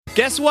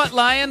Guess what,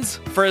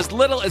 Lions? For as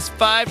little as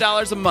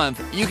 $5 a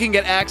month, you can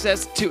get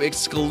access to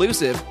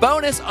exclusive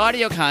bonus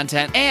audio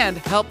content and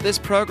help this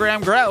program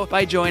grow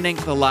by joining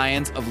the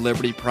Lions of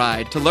Liberty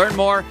Pride. To learn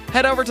more,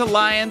 head over to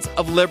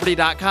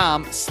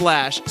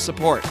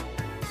lionsofliberty.com/support.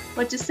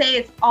 But to say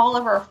it's all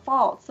of our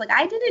faults, like,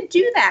 I didn't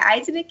do that.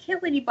 I didn't kill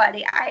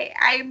anybody.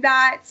 I'm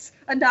not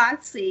a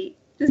Nazi.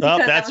 Well,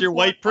 that's your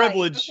white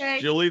privilege, okay?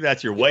 Julie.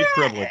 That's your white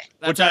privilege.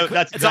 That's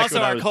it's also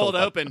our cold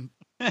open.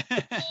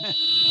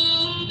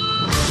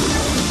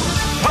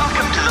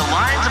 Welcome to the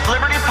Lions of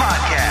Liberty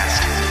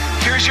podcast.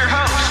 Here's your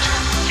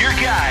host, your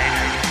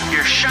guide,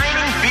 your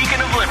shining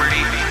beacon of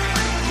liberty,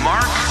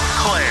 Mark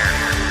Claire.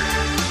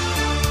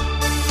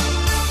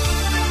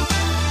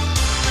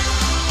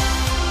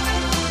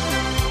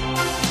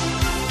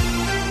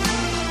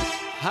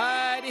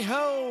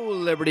 Hi-de-ho,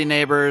 Liberty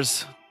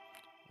neighbors.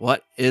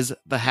 What is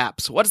the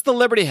haps? What's the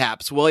Liberty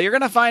haps? Well, you're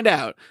going to find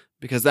out,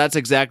 because that's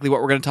exactly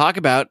what we're going to talk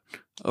about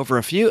over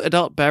a few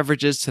adult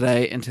beverages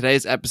today in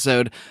today's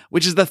episode,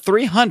 which is the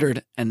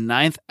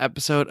 309th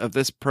episode of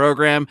this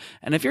program.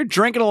 And if you're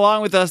drinking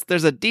along with us,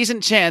 there's a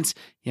decent chance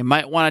you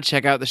might want to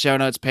check out the show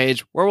notes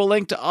page, where we'll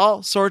link to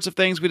all sorts of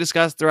things we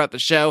discussed throughout the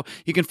show.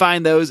 You can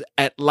find those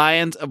at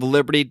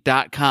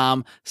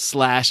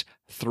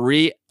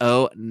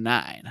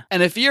lionsofliberty.com/309.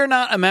 And if you're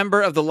not a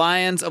member of the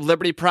Lions of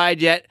Liberty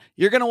Pride yet,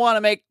 you're going to want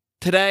to make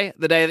today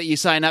the day that you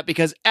sign up,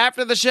 because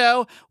after the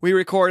show, we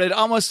recorded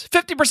almost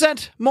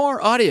 50% more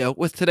audio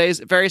with today's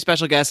very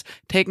special guests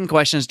taking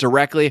questions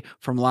directly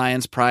from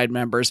Lions Pride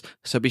members.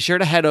 So be sure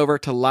to head over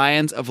to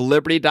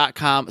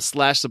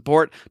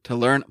lionsofliberty.com/support to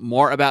learn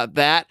more about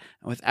that.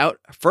 And without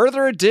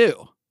further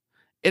ado,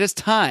 it is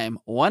time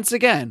once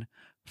again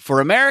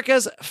for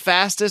America's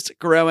fastest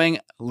growing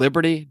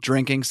Liberty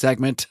drinking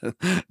segment.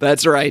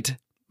 That's right,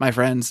 my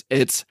friends.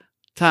 It's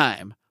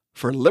time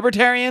for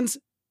Libertarians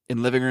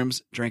in Living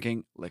Rooms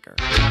Drinking Liquor.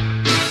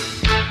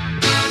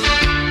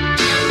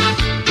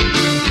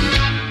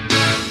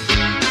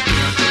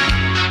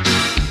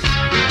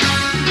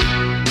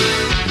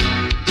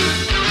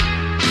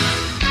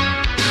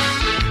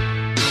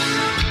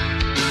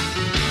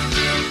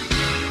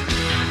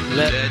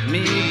 Let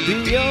me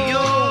be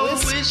your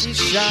whiskey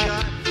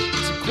shot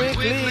to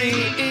quickly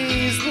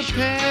ease the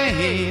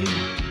pain.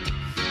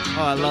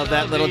 Oh, I love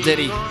that little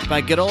ditty by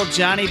good old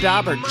Johnny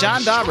Daubert.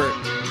 John Daubert,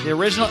 the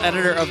original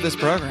editor of this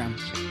program.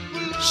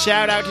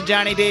 Shout out to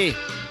Johnny D.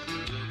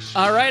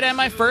 All right, and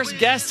my first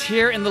guest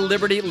here in the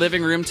Liberty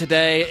Living Room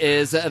today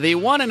is the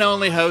one and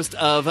only host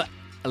of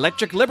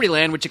Electric Liberty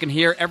Land, which you can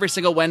hear every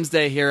single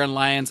Wednesday here on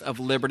Lions of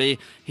Liberty.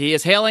 He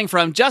is hailing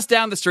from just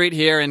down the street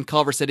here in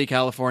Culver City,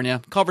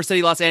 California. Culver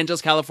City, Los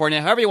Angeles,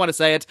 California, however you want to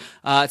say it.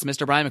 It's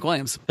Mr. Brian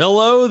McWilliams.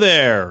 Hello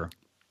there.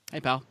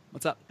 Hey, pal.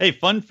 What's up? Hey,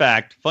 fun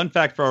fact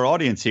for our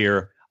audience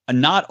here.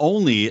 Not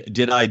only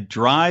did I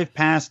drive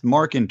past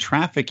Mark in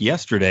traffic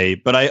yesterday,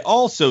 but I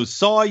also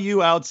saw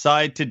you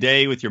outside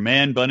today with your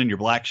man bun and your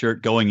black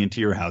shirt going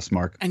into your house,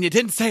 Mark. And you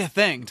didn't say a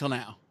thing till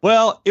now.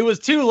 Well, it was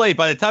too late.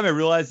 By the time I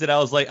realized it, I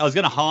was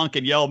going to honk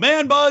and yell,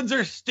 "Man buns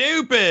are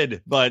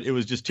stupid!" But it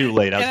was just too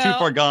late. I was too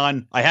far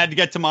gone. I had to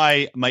get to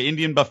my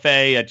Indian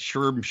buffet at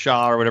Sherm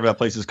Shah or whatever that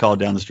place is called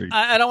down the street.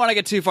 I don't want to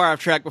get too far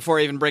off track before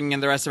even bringing in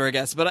the rest of our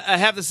guests, but I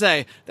have to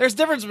say, there's a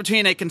difference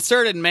between a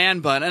concerted man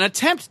bun, an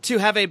attempt to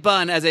have a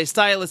bun as a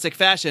stylistic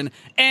fashion,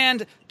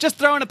 and just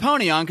throwing a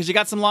pony on because you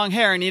got some long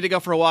hair and need to go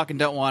for a walk and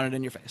don't want it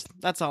in your face.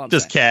 That's all I'm saying.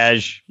 Just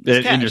cash in a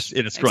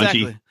scrunchie.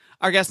 Exactly.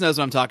 Our guest knows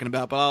what I'm talking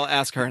about, but I'll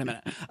ask her in a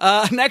minute.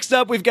 Next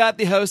up, we've got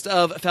the host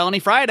of Felony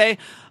Friday,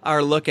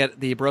 our look at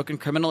the broken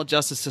criminal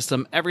justice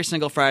system every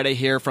single Friday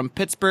here from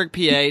Pittsburgh,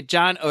 PA,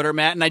 John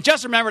Odermatt. And I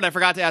just remembered I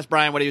forgot to ask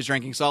Brian what he was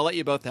drinking, so I'll let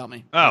you both tell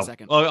me in a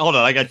second. Well, hold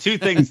on. I got two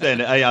things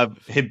then. I have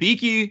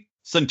Hibiki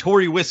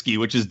Suntory whiskey,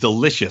 which is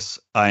delicious.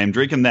 I am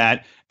drinking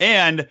that.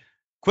 And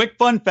quick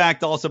fun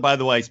fact also, by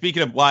the way,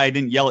 speaking of why I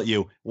didn't yell at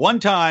you, one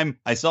time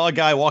I saw a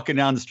guy walking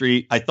down the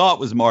street. I thought it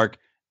was Mark.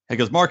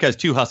 Because Mark has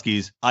two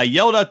huskies. I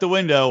yelled out the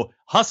window,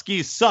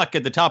 "Huskies suck,"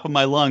 at the top of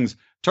my lungs.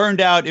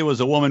 Turned out it was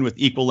a woman with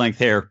equal length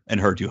hair and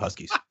her two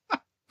huskies.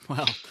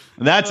 Well,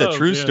 that's a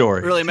true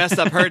story. Really messed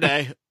up her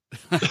day.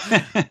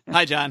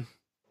 Hi, John.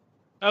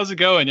 How's it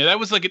going? Yeah, that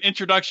was like an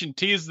introduction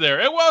tease there.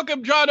 Hey,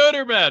 welcome, John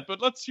Odermatt.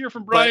 But let's hear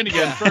from Brian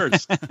again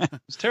first.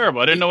 It's terrible.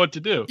 I didn't know what to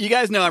do. You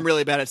guys know I'm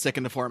really bad at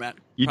sticking to format.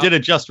 You did it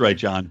just right,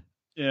 John.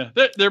 Yeah,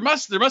 there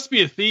must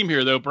be a theme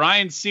here, though.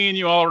 Brian's seeing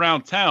you all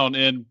around town,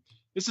 and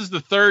this is the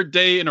third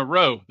day in a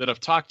row that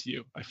I've talked to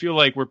you. I feel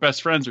like we're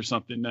best friends or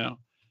something now.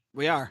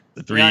 We are.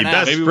 The three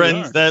best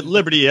friends that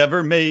Liberty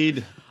ever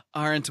made.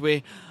 Aren't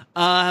we?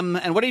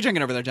 And what are you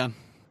drinking over there, John?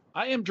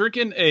 I am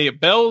drinking a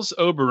Bell's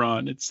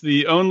Oberon. It's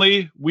the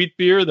only wheat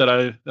beer that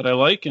I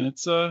like, and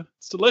it's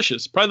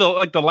delicious.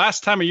 Probably the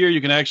last time of year you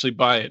can actually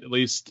buy it, at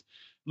least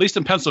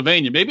in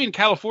Pennsylvania. Maybe in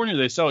California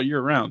they sell it year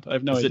round. I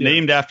have no idea. Is it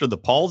named after the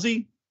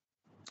palsy?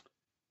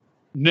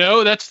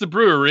 No, that's the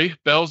brewery.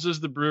 Bell's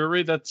is the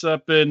brewery. That's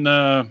up in,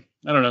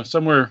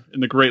 somewhere in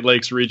the Great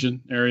Lakes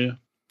region area.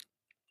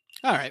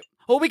 All right.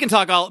 Well, we can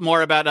talk all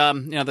more about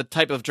the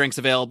type of drinks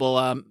available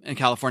in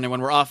California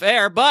when we're off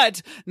air.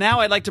 But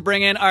now I'd like to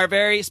bring in our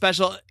very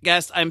special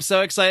guest. I'm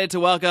so excited to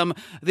welcome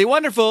the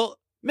wonderful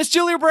Miss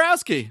Julie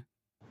Borowski.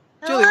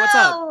 Julie, what's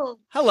up?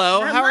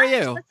 Hello, how are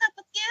you? What's up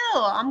with you?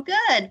 I'm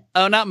good.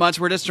 Oh, not much.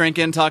 We're just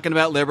drinking, talking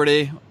about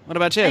Liberty. What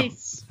about you?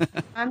 Nice.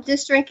 I'm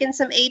just drinking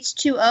some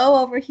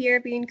H2O over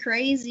here, being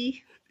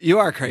crazy. You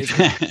are crazy.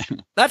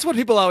 That's what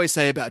people always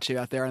say about you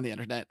out there on the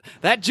internet.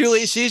 That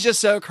Julie, she's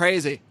just so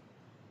crazy.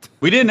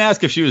 We didn't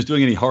ask if she was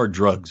doing any hard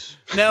drugs.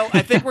 No,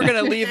 I think we're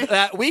going to leave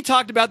that. We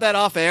talked about that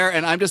off air,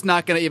 and I'm just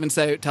not going to even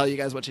tell you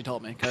guys what she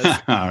told me. Because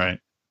all right.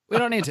 We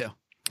don't need to.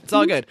 It's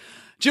all good.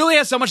 Julie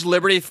has so much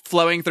liberty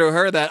flowing through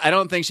her that I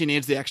don't think she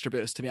needs the extra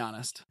boost, to be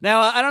honest.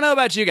 Now, I don't know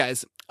about you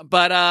guys,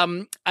 but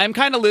I'm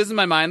kind of losing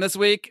my mind this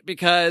week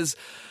because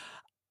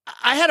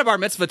I had a bar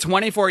mitzvah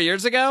 24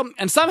 years ago,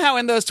 and somehow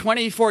in those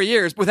 24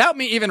 years, without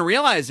me even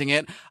realizing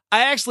it,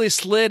 I actually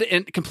slid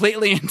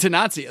completely into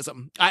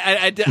Nazism.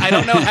 I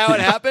don't know how it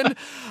happened,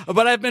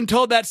 but I've been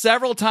told that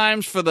several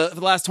times for the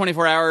last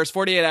 24 hours,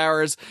 48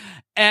 hours.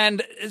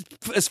 And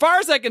as far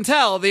as I can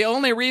tell, the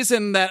only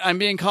reason that I'm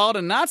being called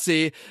a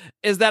Nazi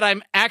is that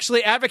I'm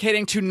actually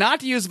advocating to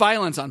not use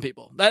violence on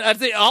people.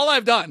 That's all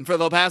I've done for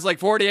the past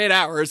 48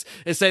 hours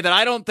is say that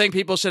I don't think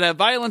people should have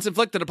violence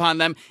inflicted upon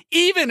them,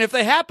 even if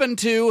they happen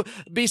to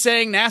be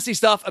saying nasty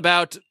stuff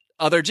about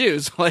other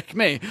Jews like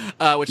me,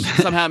 which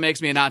somehow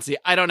makes me a Nazi.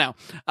 I don't know.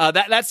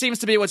 That seems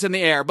to be what's in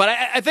the air. But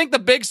I think the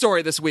big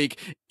story this week,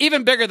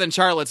 even bigger than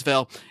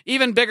Charlottesville,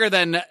 even bigger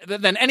than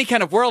any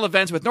kind of world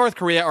events with North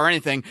Korea or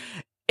anything,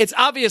 it's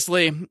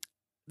obviously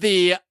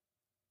the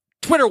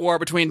Twitter war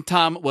between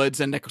Tom Woods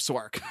and Nick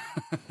Swark.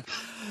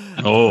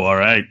 Oh, all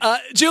right.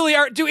 Julie,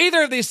 do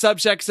either of these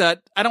subjects, I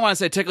don't want to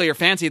say tickle your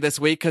fancy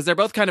this week because they're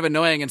both kind of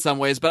annoying in some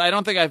ways, but I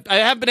don't think I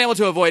haven't been able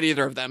to avoid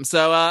either of them.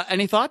 So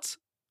any thoughts?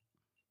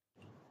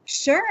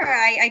 Sure.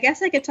 I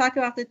guess I could talk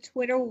about the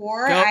Twitter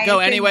war. Go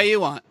any way you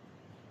want.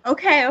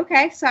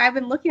 Okay. So I've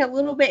been looking a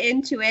little bit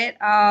into it.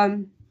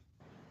 I've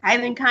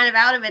been kind of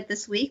out of it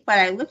this week, but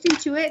I looked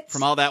into it.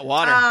 From all that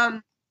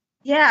water.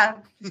 Yeah,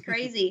 it's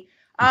crazy.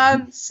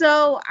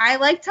 So I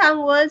like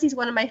Tom Woods. He's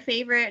one of my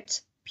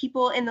favorite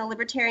people in the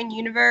libertarian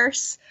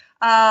universe.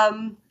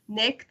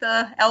 Nick,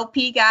 the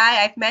LP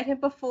guy, I've met him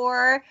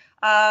before.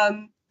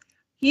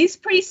 He's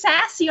pretty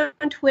sassy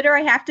on Twitter,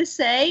 I have to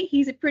say.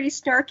 He's a pretty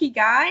snarky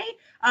guy.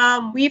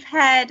 We've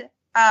had,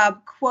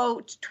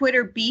 quote,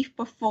 Twitter beef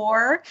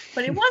before,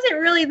 but it wasn't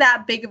really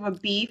that big of a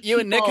beef.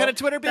 You and Nick had a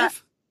Twitter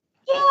beef?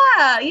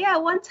 Yeah.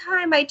 One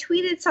time I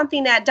tweeted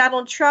something at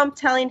Donald Trump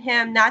telling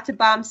him not to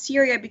bomb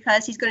Syria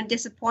because he's going to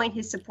disappoint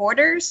his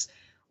supporters,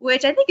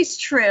 which I think is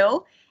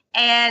true.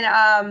 And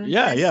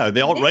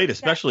the alt-right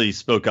especially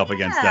spoke up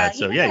against that.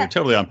 So you're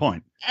totally on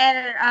point.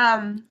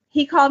 And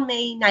he called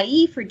me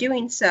naive for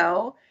doing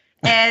so.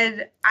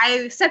 And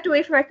I stepped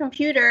away from my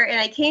computer and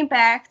I came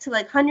back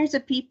to hundreds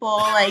of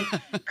people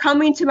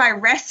coming to my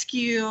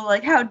rescue.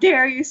 How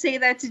dare you say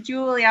that to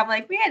Julie? I'm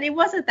like, man, it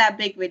wasn't that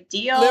big of a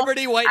deal.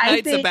 Liberty White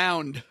Knights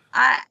abound.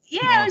 I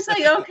was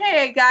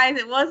okay, guys,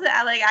 it wasn't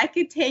I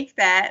could take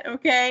that.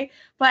 Okay.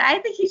 But I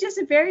think he's just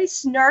a very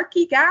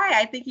snarky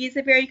guy. I think he's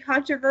a very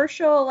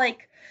controversial,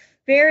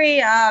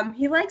 very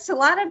he likes a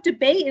lot of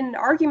debate and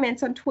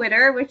arguments on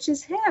Twitter, which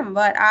is him.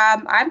 But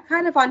I'm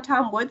kind of on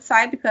Tom Woods'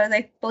 side because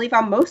I believe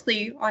I'm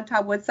mostly on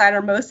Tom Woods' side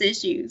on most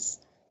issues.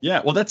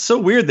 Yeah, well, that's so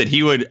weird that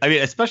he would. I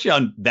mean, especially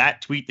on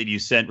that tweet that you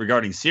sent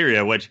regarding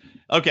Syria, which,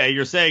 okay,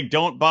 you're saying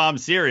don't bomb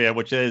Syria,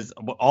 which is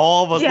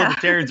all of us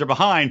libertarians are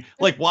behind.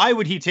 Why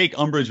would he take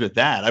umbrage with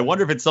that? I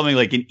wonder if it's something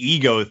like an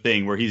ego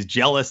thing where he's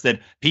jealous that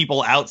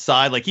people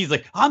outside, he's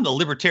like, I'm the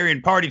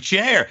Libertarian Party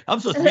chair. I'm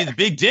supposed to be the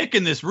big dick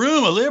in this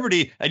room of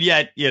liberty. And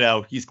yet,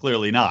 he's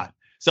clearly not.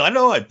 So I don't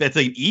know if that's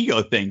an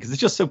ego thing because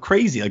it's just so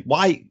crazy.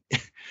 Why?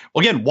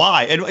 Well, again,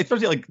 why? And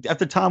especially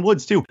after Tom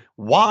Woods, too.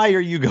 Why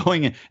are you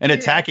going and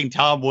attacking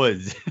Tom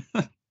Woods?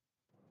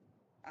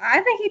 I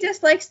think he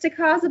just likes to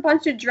cause a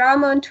bunch of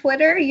drama on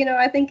Twitter.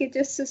 I think it's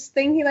just this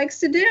thing he likes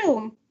to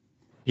do.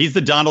 He's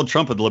the Donald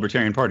Trump of the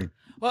Libertarian Party.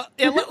 Well,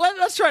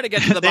 let's try to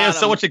get to the bottom. They have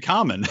so much in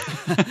common.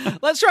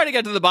 Let's try to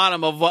get to the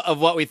bottom of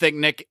what we think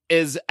Nick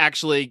is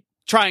actually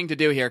trying to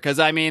do here. Because,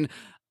 I mean,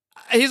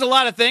 he's a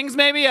lot of things,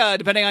 maybe,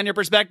 depending on your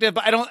perspective.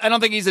 But I don't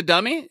think he's a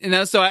dummy,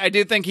 So I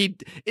do think he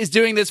is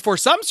doing this for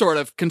some sort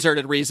of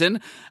concerted reason.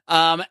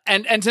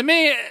 And to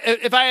me,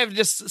 if I have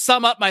just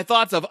sum up my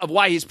thoughts of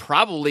why he's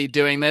probably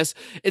doing this,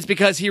 it's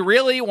because he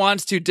really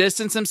wants to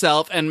distance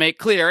himself and make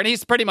clear, and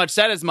he's pretty much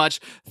said as much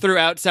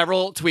throughout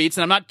several tweets.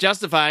 And I'm not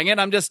justifying it.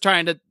 I'm just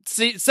trying to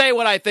say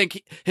what I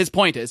think his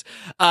point is.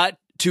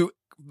 To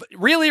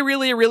really,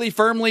 really, really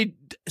firmly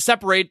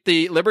separate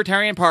the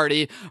Libertarian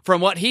Party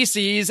from what he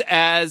sees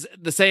as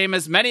the same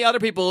as many other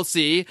people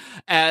see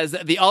as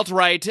the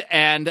alt-right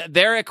and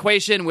their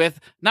equation with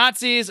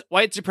Nazis,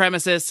 white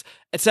supremacists,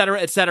 etc.,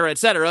 etc.,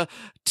 etc.,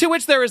 to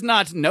which there is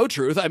no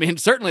truth. I mean,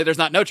 certainly there's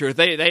no truth.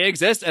 They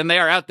exist and they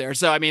are out there.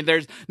 So, I mean,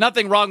 there's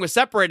nothing wrong with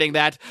separating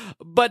that.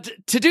 But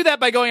to do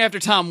that by going after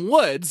Tom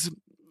Woods,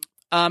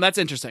 that's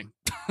interesting.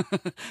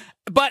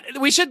 But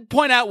we should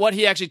point out what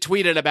he actually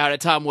tweeted about it,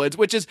 Tom Woods,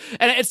 which is,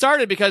 and it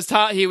started because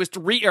he was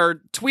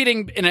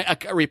tweeting in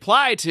a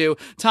reply to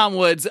Tom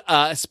Woods'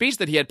 speech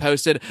that he had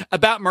posted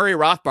about Murray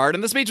Rothbard.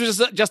 And the speech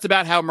was just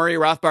about how Murray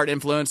Rothbard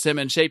influenced him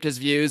and shaped his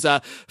views,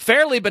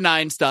 fairly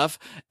benign stuff.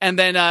 And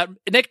then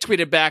Nick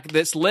tweeted back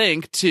this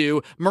link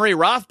to Murray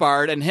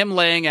Rothbard and him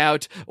laying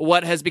out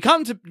what has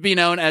become to be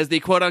known as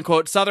the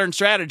quote-unquote Southern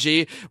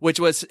strategy, which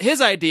was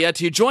his idea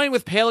to join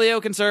with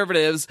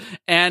paleo-conservatives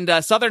and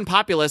Southern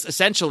populists,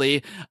 essentially,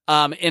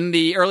 in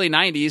the early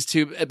 90s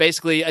to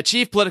basically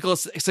achieve political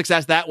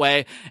success that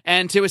way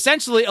and to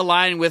essentially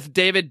align with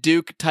David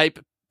Duke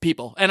type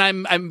people. And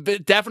I'm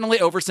definitely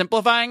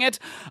oversimplifying it,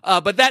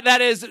 but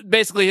that is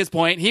basically his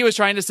point. He was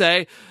trying to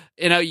say,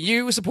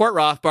 you support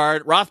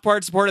Rothbard.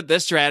 Rothbard supported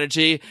this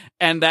strategy,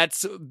 and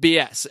that's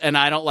BS, and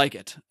I don't like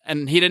it.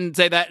 And he didn't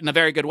say that in a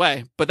very good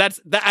way, but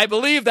I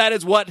believe that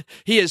is what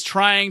he is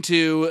trying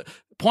to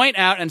point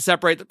out and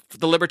separate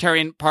the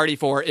Libertarian Party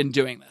for in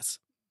doing this.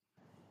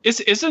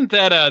 Isn't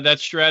that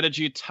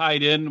strategy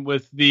tied in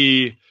with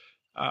the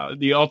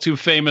all too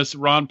famous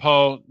Ron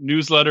Paul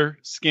newsletter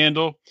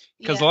scandal?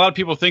 Because a lot of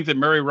people think that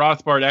Murray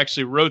Rothbard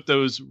actually wrote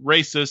those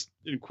racist,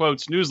 in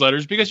quotes,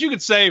 newsletters, because you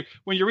could say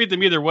when you read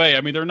them either way,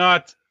 I mean, they're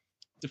not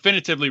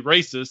definitively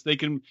racist. They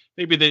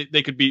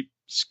could be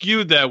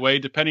skewed that way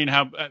depending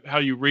how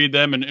you read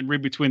them and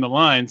read between the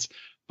lines.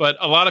 But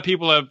a lot of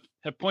people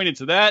have pointed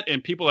to that,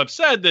 and people have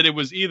said that it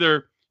was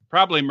either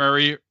probably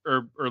Murray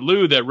or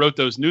Lou that wrote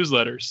those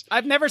newsletters.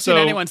 I've never seen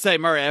anyone say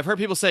Murray. I've heard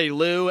people say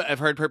Lou. I've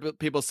heard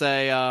people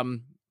say,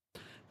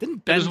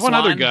 didn't Ben There's Swan? one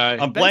other guy.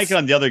 I'm blanking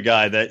on the other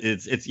guy that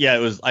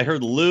it was, I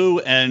heard Lou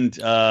and,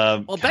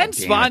 Ben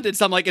Swan did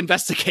some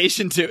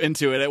investigation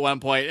into it at one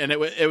point, and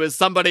it was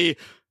somebody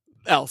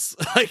else,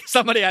 like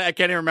somebody I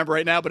can't even remember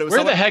right now, but it was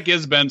Where the heck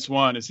is Ben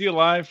Swan? Is he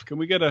alive? Can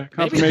we get a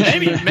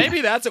confirmation? Maybe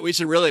that's what we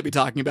should really be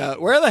talking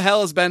about. Where the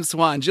hell is Ben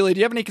Swan? Julie,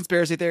 do you have any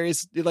conspiracy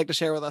theories you'd like to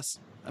share with us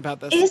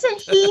about this?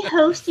 Isn't he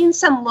hosting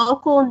some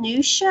local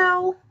news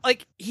show?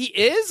 Like, he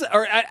is?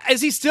 Or is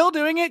he still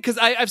doing it? Because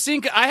I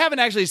haven't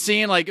actually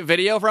seen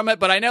video from it,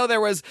 but I know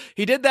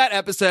he did that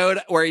episode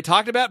where he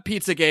talked about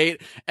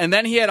Pizzagate, and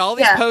then he had all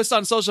these posts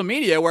on social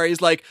media where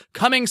he's like,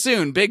 coming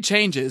soon, big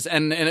changes,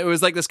 and it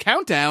was like this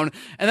countdown,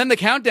 and then the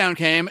countdown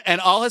came, and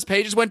all his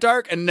pages went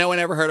dark, and no one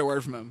ever heard a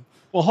word from him.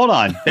 Well, hold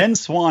on. Ben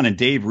Swan and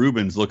Dave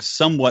Rubens look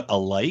somewhat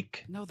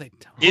alike. No, they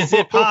don't. Is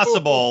it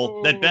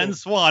possible that Ben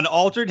Swan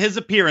altered his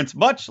appearance,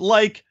 much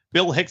like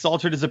Bill Hicks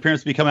altered his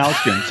appearance to become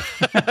Alex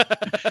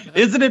Jones?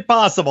 Isn't it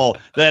possible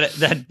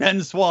that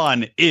Ben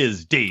Swan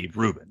is Dave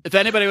Rubin? If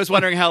anybody was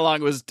wondering how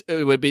long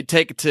it would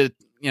take to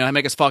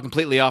make us fall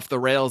completely off the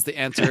rails, the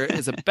answer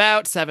is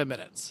about 7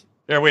 minutes.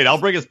 Here, wait. I'll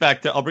bring us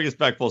back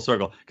full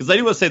circle, because I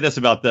do want to say this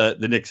about the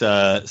Knicks.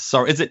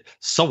 Is it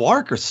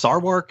Sarwark or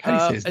Sarwark? How do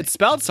you say his name? It's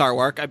spelled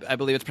Sarwark. I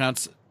believe it's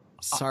pronounced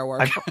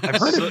Sarwark.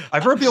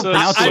 I've heard people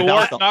pronounce it.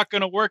 Sarwark not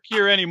going to work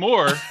here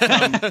anymore.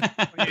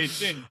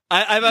 2018.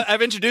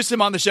 I've introduced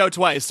him on the show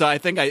twice, so I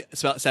think I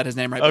said his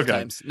name right both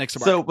times. Nick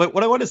Sarwark. So, but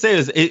what I want to say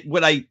is,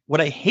 what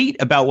I hate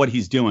about what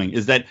he's doing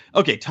is that,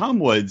 okay, Tom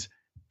Woods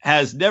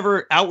has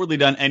never outwardly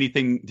done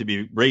anything to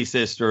be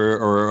racist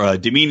or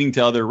demeaning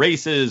to other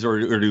races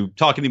or to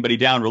talk anybody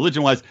down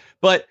religion-wise,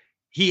 but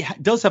he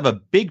does have a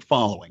big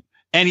following,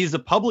 and he's a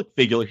public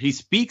figure. He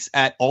speaks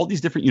at all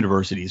these different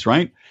universities,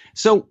 right?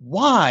 So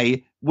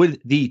why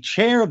would the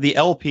chair of the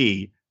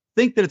LP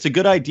think that it's a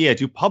good idea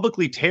to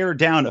publicly tear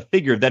down a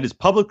figure that is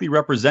publicly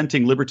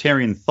representing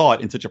libertarian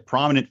thought in such a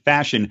prominent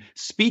fashion,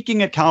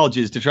 speaking at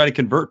colleges to try to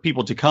convert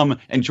people to come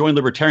and join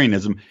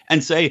libertarianism,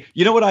 and say,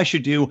 you know what I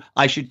should do?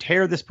 I should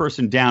tear this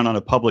person down on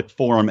a public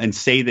forum and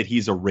say that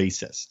he's a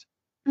racist.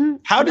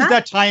 How does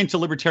that tie into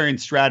libertarian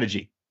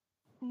strategy?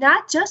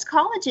 Not just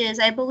colleges.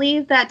 I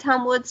believe that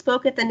Tom Woods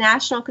spoke at the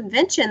national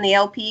convention, the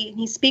LP, and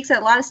he speaks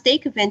at a lot of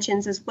state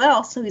conventions as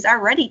well, so he's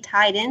already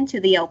tied into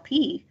the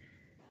LP.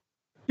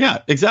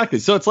 Yeah, exactly.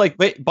 So it's like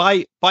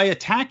by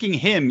attacking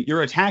him,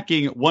 you're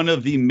attacking one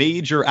of the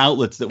major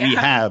outlets that we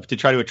have to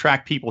try to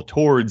attract people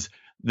towards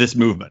this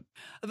movement.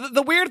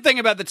 The weird thing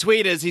about the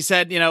tweet is he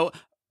said,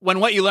 when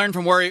what you learned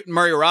from Murray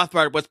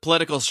Rothbard was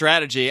political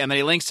strategy, and then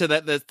he links to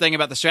the thing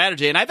about the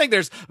strategy. And I think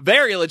there's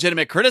very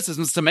legitimate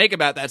criticisms to make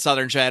about that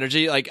Southern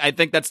strategy. Like, I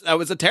think that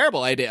was a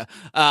terrible idea,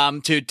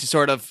 to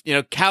sort of,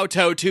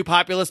 kowtow to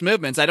populist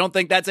movements. I don't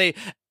think that's a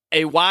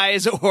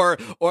wise or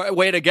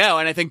way to go,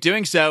 and I think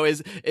doing so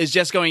is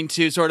just going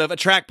to sort of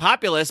attract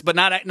populists, but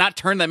not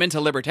turn them into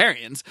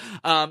libertarians.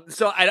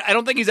 So I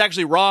don't think he's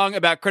actually wrong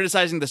about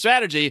criticizing the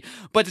strategy,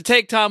 but to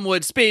take Tom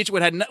Woods' speech,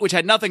 which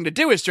had nothing to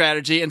do with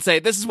strategy, and say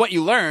this is what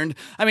you learned.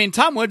 I mean,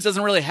 Tom Woods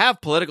doesn't really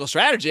have political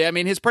strategy. I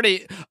mean, he's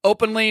pretty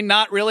openly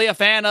not really a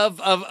fan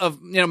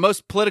of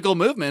most political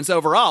movements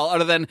overall,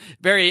 other than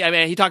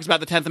he talks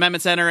about the 10th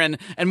Amendment Center and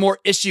more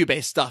issue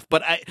based stuff.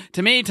 But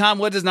to me, Tom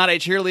Woods is not a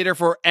cheerleader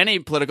for any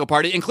political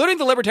party, including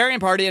the Libertarian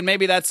Party, and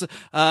maybe that's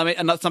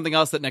something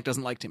else that Nick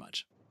doesn't like too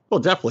much.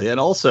 Well, definitely. And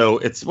also,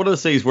 it's one of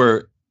those things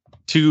where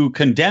to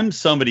condemn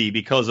somebody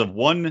because of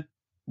one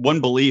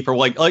belief, or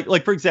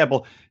like for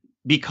example,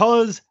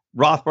 because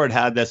Rothbard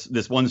had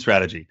this one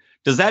strategy.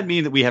 Does that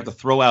mean that we have to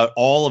throw out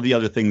all of the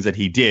other things that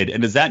he did?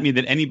 And does that mean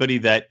that anybody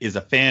that is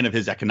a fan of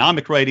his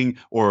economic writing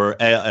or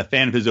a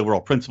fan of his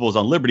overall principles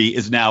on liberty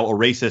is now a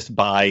racist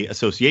by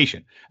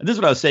association? And this is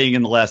what I was saying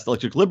in the last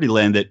Electric Liberty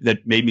Land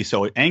that made me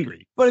so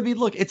angry. But I mean,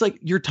 look, it's like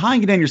you're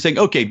tying it in. You're saying,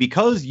 okay,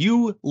 because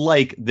you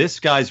like this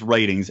guy's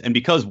writings and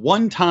because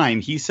one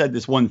time he said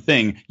this one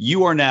thing,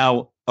 you are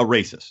now a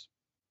racist.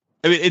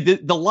 I mean,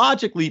 the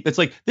logic leap, it's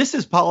like, this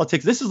is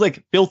politics. This is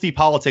like filthy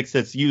politics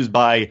that's used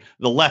by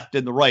the left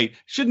and the right.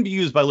 Shouldn't be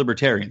used by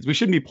libertarians. We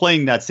shouldn't be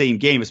playing that same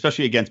game,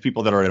 especially against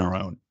people that are in our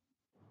own.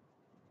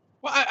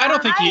 Well, I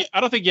don't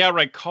think he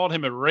outright called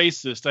him a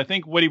racist. I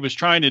think what he was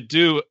trying to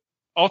do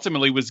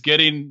ultimately was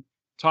getting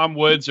Tom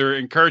Woods or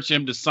encourage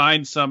him to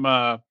sign some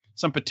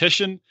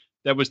petition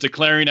that was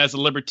declaring as a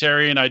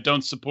libertarian, I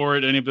don't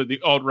support any of the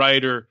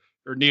alt-right or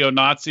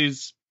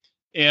neo-Nazis.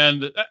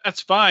 And that's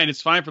fine.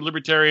 It's fine for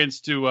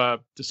libertarians to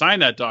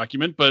sign that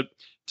document. But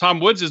Tom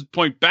Woods'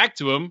 point back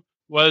to him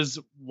was,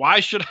 why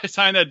should I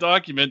sign that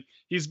document?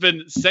 He's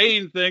been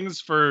saying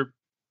things for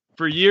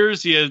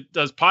years. He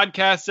does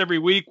podcasts every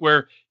week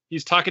where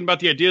he's talking about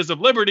the ideas of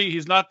liberty.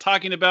 He's not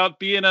talking about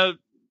being a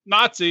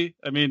Nazi.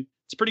 I mean,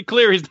 it's pretty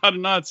clear he's not a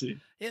Nazi.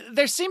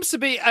 There seems to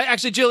be,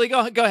 actually, Julie,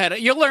 go ahead.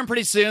 You'll learn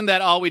pretty soon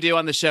that all we do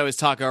on the show is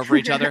talk over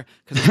each other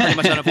because it's pretty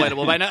much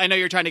unavoidable. But I know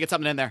you're trying to get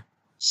something in there.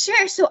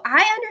 Sure. So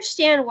I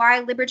understand why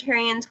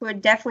libertarians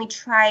would definitely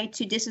try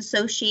to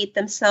disassociate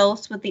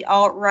themselves with the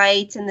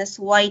alt-right and this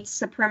white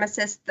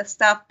supremacist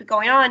stuff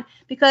going on,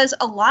 because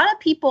a lot of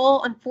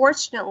people,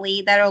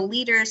 unfortunately, that are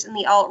leaders in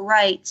the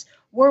alt-right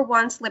were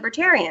once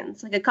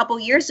libertarians. Like a couple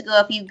years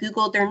ago, if you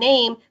Googled their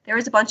name, there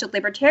was a bunch of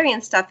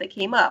libertarian stuff that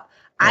came up.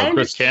 I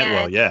understand. Chris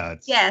Cantwell, yeah.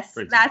 Yes,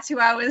 crazy. That's who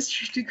I was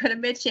going to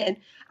mention.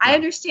 I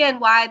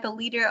understand why the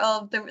leader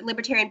of the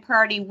Libertarian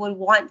Party would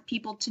want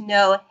people to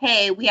know,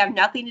 hey, we have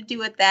nothing to do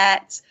with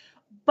that.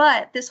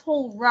 But this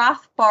whole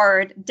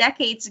Rothbard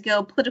decades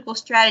ago political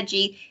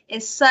strategy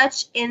is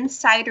such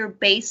insider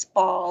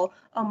baseball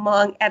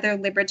among other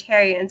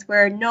libertarians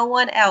where no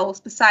one else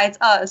besides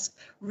us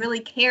really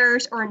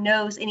cares or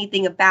knows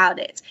anything about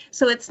it.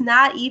 So it's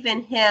not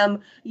even him,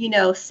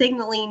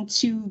 signaling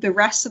to the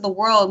rest of the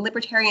world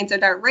libertarians are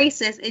not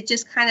racist. It's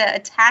just kind of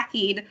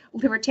attacking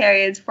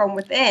libertarians from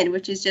within,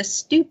 which is just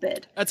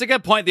stupid. That's a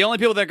good point. The only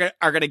people that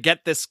are going to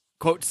get this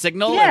quote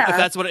signal, if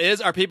that's what it is,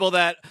 are people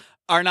that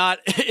are not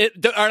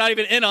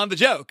even in on the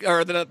joke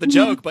or the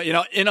joke, but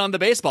in on the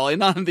baseball,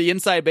 in on the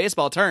inside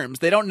baseball terms.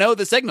 They don't know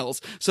the signals,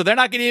 so they're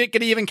not going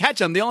to even catch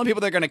them. The only people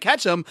that are going to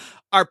catch them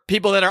are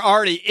people that are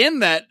already in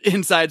that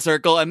inside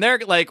circle, and they're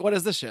like, "What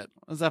is this shit?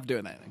 What does that have to do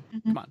with anything?"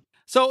 Come on.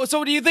 So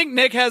do you think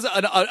Nick has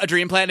a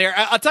dream plan here?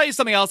 I'll tell you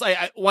something else.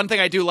 One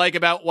thing I do like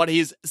about what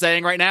he's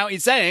saying right now,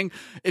 he's saying,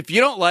 if you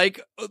don't like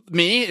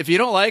me, if you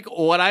don't like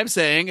what I'm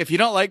saying, if you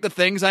don't like the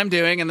things I'm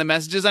doing and the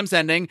messages I'm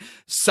sending,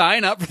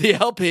 sign up for the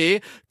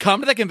LP, come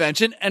to the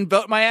convention, and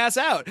vote my ass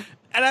out.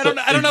 And I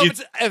don't know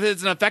if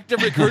it's an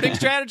effective recruiting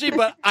strategy,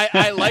 but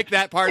I like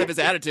that part of his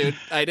attitude.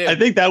 I do. I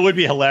think that would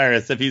be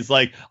hilarious if he's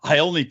like, I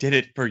only did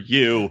it for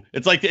you.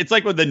 It's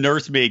like when the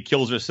nursemaid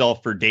kills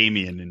herself for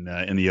Damien in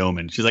The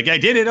Omen. She's like, I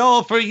did it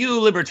all for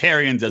you,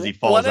 libertarians, as he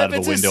falls out of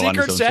a window. What if it's a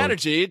secret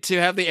strategy to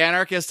have the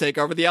anarchists take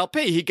over the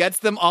LP? He gets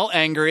them all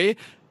angry,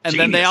 and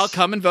then they all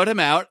come and vote him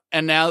out.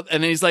 And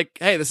then he's like,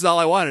 hey, this is all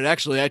I wanted.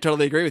 Actually, I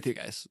totally agree with you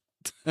guys.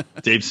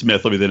 Dave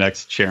Smith will be the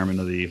next chairman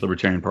of the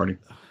Libertarian Party.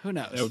 Who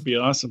knows? That would be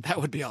awesome.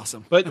 That would be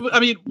awesome. But I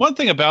mean, one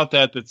thing about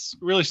that's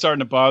really starting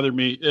to bother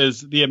me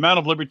is the amount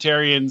of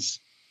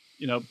libertarians.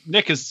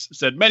 Nick has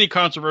said many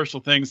controversial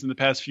things in the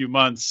past few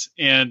months,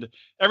 and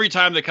every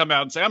time they come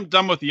out and say, I'm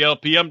done with the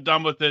LP, I'm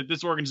done with it,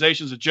 this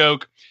organization's a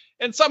joke.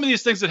 And some of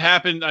these things that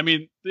happen, I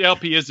mean, the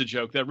LP is a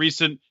joke. That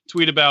recent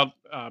tweet about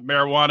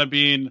marijuana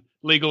being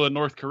legal in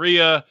North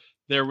Korea.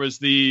 There was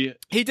he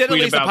did at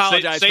least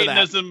apologize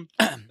Satanism.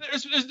 For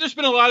that. There's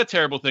been a lot of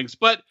terrible things,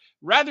 but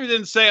rather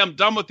than say I'm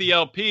done with the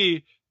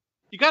LP,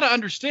 you got to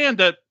understand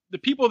that the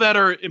people that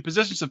are in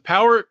positions of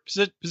power,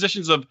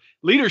 positions of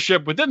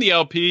leadership within the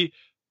LP,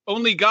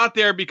 only got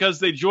there because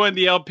they joined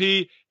the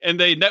LP and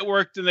they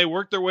networked and they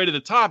worked their way to the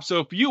top. So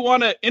if you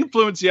want to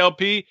influence the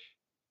LP,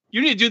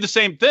 you need to do the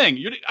same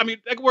thing.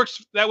 That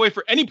works that way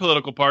for any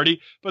political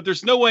party, but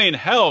there's no way in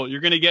hell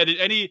you're going to get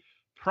any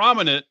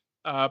prominent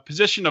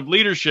position of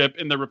leadership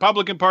in the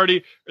Republican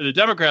Party or the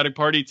Democratic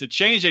Party to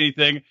change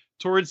anything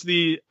towards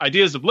the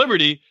ideas of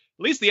liberty.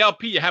 At least the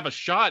LP, you have a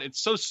shot.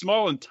 It's so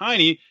small and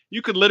tiny,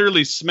 you could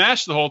literally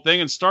smash the whole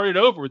thing and start it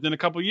over within a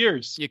couple of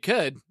years. You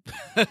could.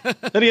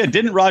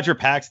 Didn't Roger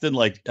Paxton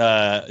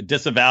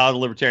disavow the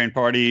Libertarian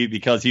Party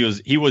because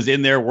he was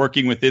in there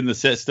working within the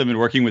system and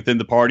working within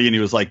the party, and he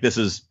was like,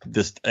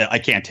 I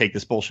can't take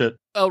this bullshit.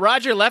 Well,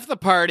 Roger left the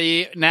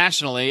party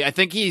nationally. I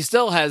think he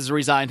still has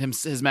resigned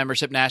his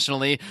membership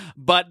nationally,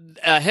 but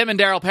him and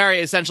Darryl Perry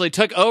essentially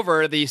took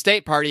over the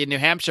state party in New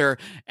Hampshire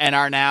and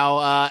are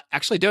now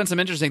actually doing some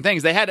interesting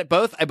things. They had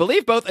both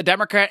a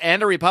Democrat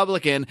and a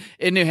Republican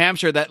in New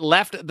Hampshire that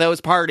left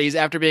those parties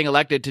after being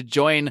elected to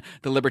join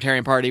the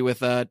Libertarian Party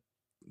with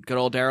good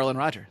old Daryl and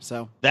Roger.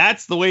 So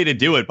that's the way to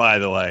do it, by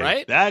the way.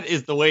 Right? That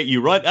is the way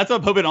you run. That's what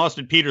I'm hoping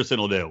Austin Peterson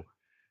will do.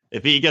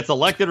 If he gets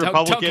elected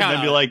Republican,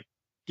 then be like,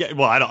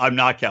 I'm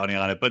not counting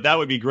on it, but that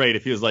would be great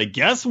if he was like,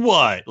 guess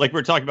what? Like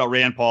we're talking about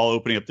Rand Paul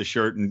opening up the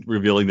shirt and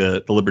revealing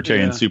the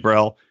Libertarian Super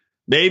L.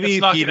 Maybe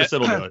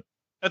Peterson will do it.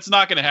 That's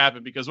not going to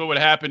happen, because what would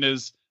happen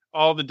is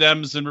all the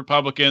Dems and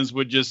Republicans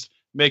would just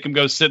make him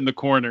go sit in the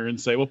corner and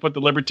say, we'll put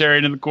the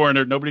Libertarian in the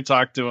corner. Nobody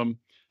talk to him.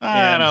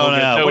 I don't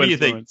know. What do you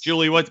think,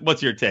 Julie?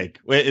 What's your take?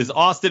 Is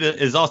Austin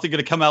going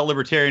to come out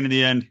Libertarian in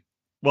the end?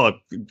 Well,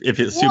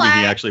 assuming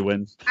he actually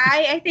wins.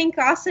 I think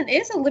Austin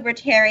is a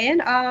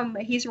Libertarian.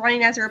 He's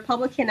running as a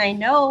Republican, I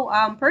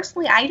know.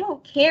 Personally, I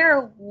don't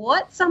care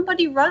what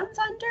somebody runs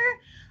under.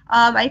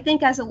 I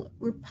think as a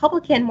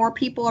Republican, more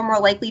people are more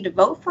likely to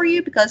vote for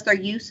you because they're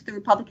used to the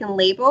Republican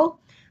label.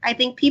 I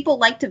think people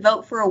like to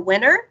vote for a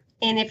winner.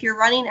 And if you're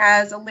running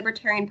as a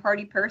Libertarian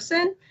Party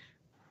person,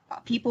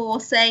 people will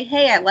say,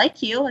 hey, I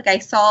like you. Like I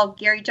saw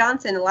Gary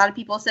Johnson. A lot of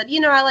people said,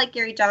 I like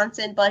Gary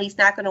Johnson, but he's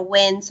not going to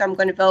win, so I'm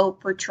going to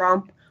vote for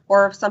Trump,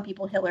 or some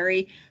people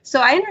Hillary.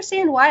 So I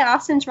understand why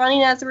Austin's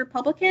running as a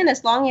Republican.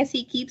 As long as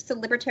he keeps the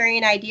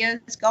libertarian ideas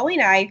going,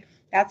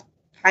 that's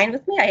fine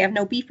with me. I have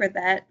no beef with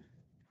that.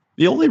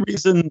 The only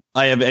reason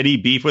I have any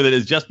beef with it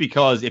is just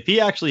because if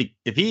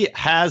he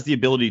has the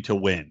ability to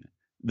win,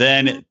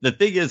 then the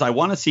thing is, I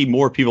want to see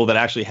more people that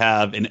actually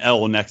have an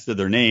L next to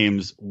their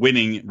names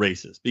winning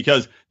races,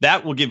 because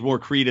that will give more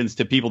credence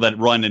to people that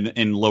run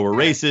in lower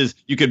races.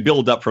 You could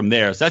build up from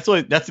there.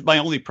 So that's my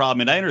only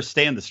problem. And I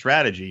understand the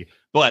strategy,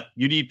 but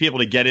you need people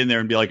to get in there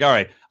and be like, all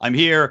right, I'm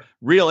here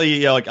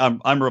really, I'm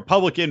a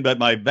Republican, but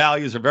my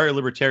values are very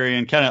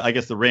libertarian, kind of, I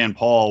guess, the Rand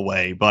Paul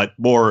way, but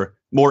more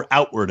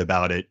outward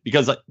about it,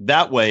 because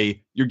that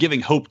way you're giving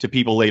hope to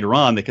people later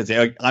on that can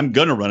say, I'm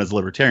going to run as a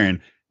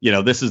libertarian.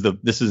 This is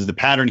the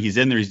pattern. He's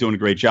in there. He's doing a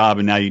great job.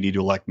 And now you need to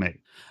elect me.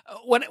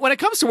 When it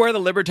comes to where the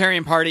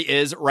Libertarian Party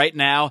is right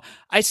now,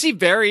 I see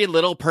very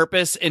little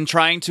purpose in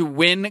trying to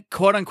win,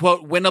 quote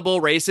unquote,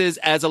 winnable races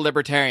as a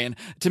libertarian.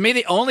 To me,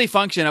 the only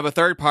function of a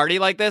third party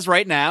like this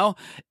right now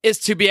is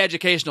to be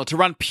educational, to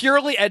run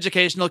purely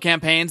educational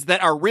campaigns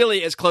that are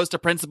really as close to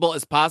principle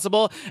as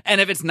possible.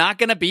 And if it's not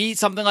going to be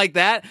something like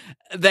that,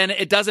 then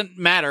it doesn't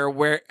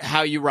matter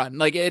how you run.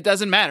 Like, it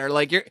doesn't matter.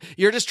 Like,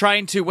 you're just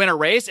trying to win a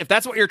race. If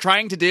that's what you're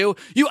trying to do,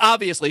 you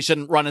obviously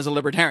shouldn't run as a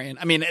libertarian.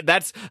 I mean,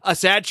 that's a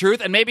sad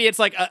truth. And maybe it's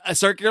like a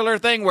circular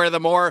thing where the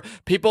more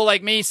people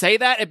like me say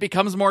that, it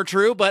becomes more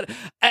true. But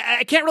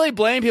I can't really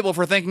blame people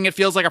for thinking it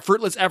feels like a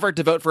fruitless effort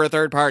to vote for a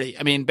third party.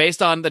 I mean,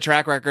 based on the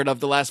track record of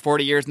the last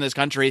 40 years in this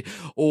country,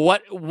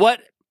 what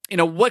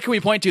can we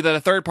point to that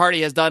a third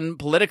party has done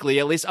politically,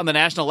 at least on the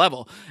national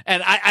level?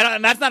 And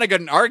and that's not a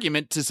good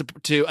argument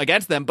to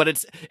against them, but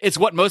it's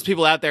what most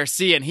people out there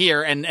see and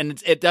hear,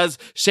 and it does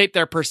shape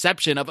their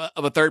perception of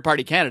a third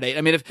party candidate.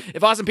 I mean,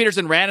 if Austin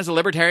Peterson ran as a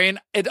libertarian,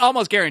 it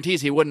almost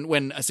guarantees he wouldn't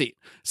win a seat.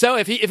 So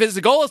if his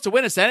goal is to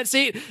win a Senate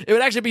seat, it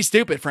would actually be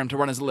stupid for him to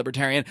run as a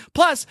libertarian.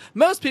 Plus,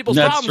 most people's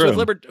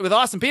problems with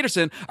Austin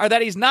Peterson are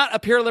that he's not a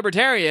pure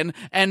libertarian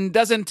and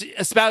doesn't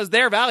espouse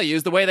their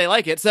values the way they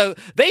like it. So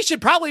they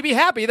should probably be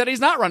happy that he's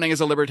not running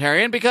as a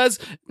libertarian, because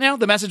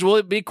the message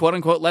will be quote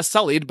unquote less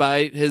sullied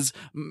by his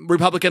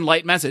Republican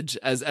light message,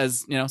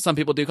 as some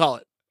people do call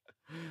it.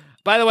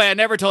 By the way, I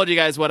never told you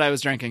guys what I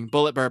was drinking.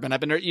 Bullet bourbon.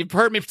 You've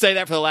heard me say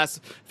that for the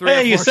last 3 or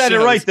 4 you said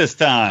shows. it right this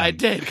time. I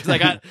did, because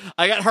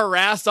I got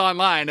harassed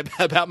online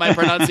about my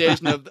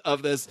pronunciation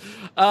of this.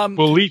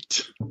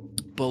 Bullet.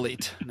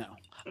 No.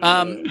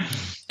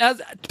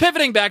 As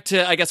pivoting back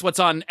to, I guess, what's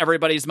on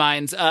everybody's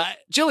minds,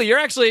 Julie, you're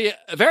actually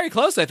very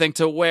close, I think,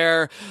 to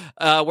where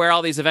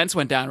all these events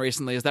went down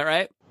recently. Is that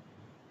right?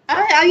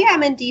 Yeah,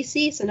 I'm in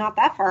DC, so not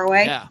that far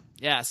away.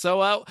 Yeah.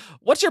 So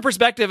what's your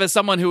perspective as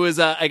someone who is,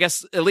 I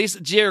guess, at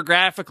least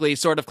geographically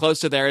sort of close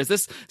to there? Is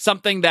this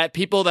something that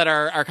people that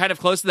are kind of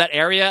close to that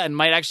area and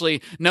might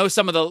actually know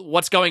some of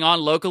what's going on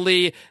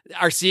locally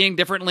are seeing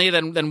differently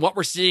than what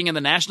we're seeing in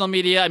the national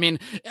media? I mean,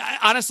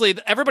 honestly,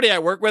 everybody I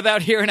work with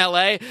out here in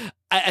LA,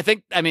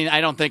 I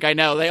don't think I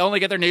know. They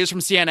only get their news from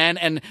CNN,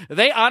 and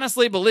they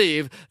honestly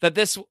believe that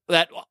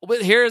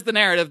here's the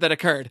narrative that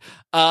occurred.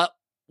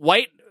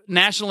 White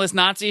nationalist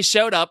Nazis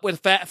showed up with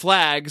fat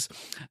flags,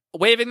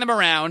 waving them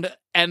around,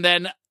 and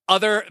then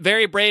other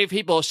very brave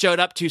people showed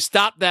up to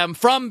stop them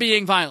from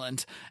being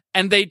violent.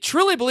 And they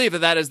truly believe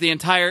that is the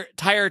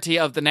entirety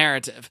of the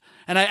narrative.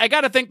 And I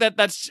got to think that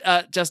that's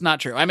just not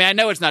true. I mean, I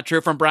know it's not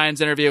true from Brian's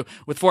interview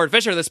with Ford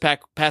Fisher this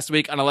past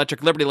week on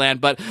Electric Liberty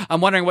Land, but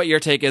I'm wondering what your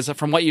take is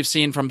from what you've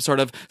seen from sort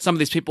of some of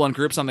these people and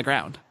groups on the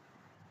ground.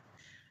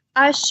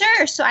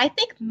 Sure. So I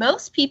think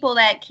most people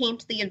that came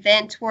to the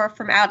event were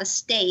from out of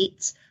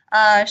state.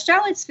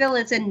 Charlottesville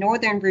is in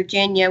Northern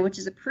Virginia, which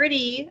is a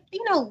pretty,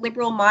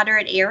 liberal,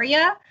 moderate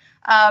area.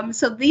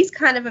 So these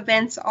kind of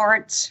events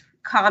aren't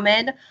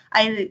common.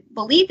 I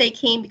believe they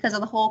came because of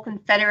the whole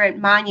Confederate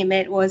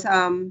monument was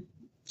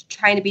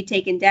trying to be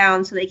taken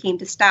down, so they came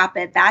to stop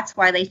it. That's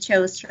why they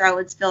chose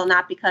Charlottesville,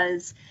 not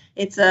because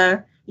it's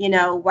a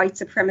white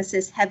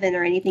supremacist heaven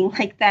or anything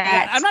like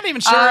that. Yeah, I'm not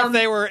even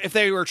sure if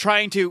they were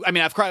trying to. I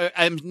mean,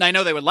 I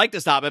know they would like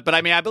to stop it, but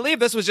I mean, I believe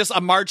this was just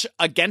a march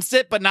against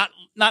it, but not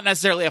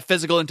necessarily a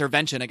physical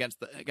intervention against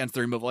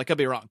the removal. I could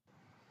be wrong.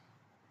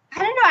 I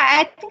don't know.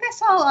 I think I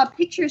saw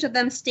pictures of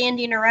them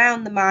standing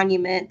around the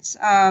monument.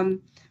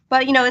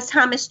 But it's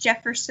Thomas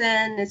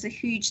Jefferson is a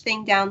huge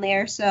thing down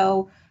there.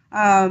 So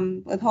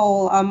with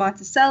whole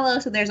Monticello,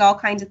 so there's all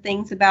kinds of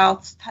things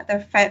about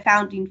the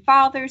founding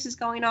fathers is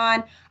going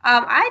on.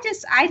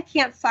 I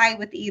can't side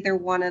with either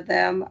one of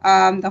them.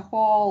 The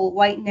whole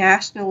white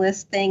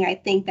nationalist thing, I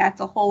think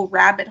that's a whole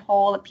rabbit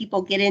hole that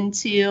people get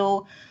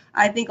into.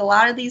 I think a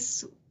lot of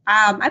these.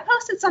 I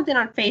posted something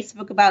on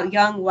Facebook about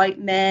young white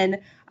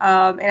men,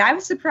 and I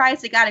was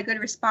surprised it got a good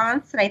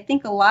response. And I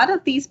think a lot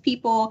of these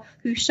people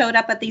who showed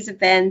up at these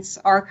events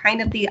are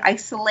kind of the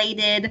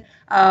isolated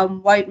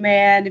white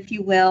man, if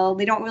you will.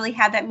 They don't really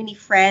have that many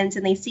friends,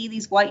 and they see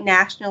these white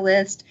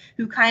nationalists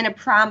who kind of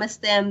promise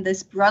them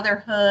this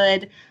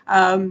brotherhood,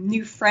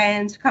 new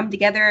friends come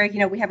together.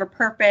 We have a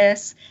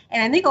purpose.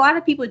 And I think a lot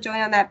of people join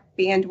on that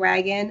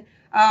bandwagon.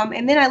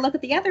 And then I look at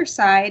the other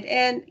side,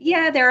 and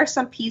yeah, there are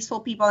some peaceful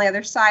people on the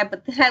other side,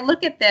 but then I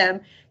look at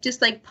them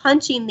just like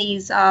punching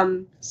these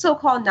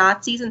so-called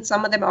Nazis, and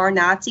some of them are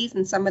Nazis,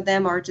 and some of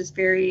them are just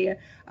very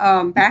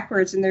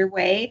backwards in their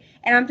way.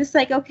 And I'm just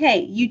like, okay,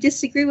 you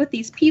disagree with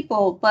these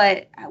people,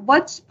 but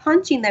what's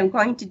punching them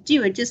going to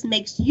do? It just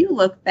makes you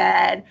look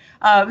bad.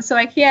 So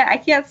I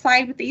can't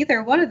side with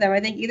either one of them. I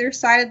think either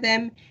side of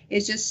them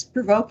is just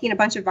provoking a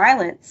bunch of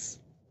violence.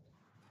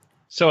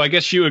 So I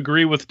guess you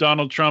agree with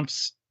Donald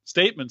Trump's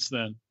statements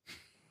then.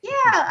 Yeah,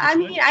 I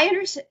mean,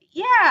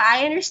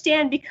 I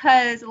understand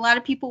because a lot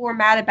of people were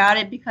mad about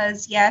it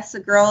because, yes, a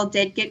girl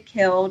did get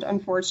killed,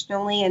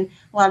 unfortunately, and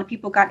a lot of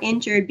people got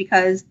injured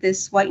because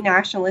this white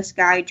nationalist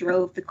guy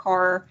drove the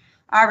car.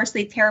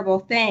 Obviously, terrible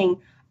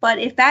thing. But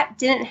if that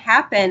didn't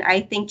happen,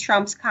 I think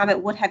Trump's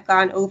comment would have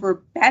gone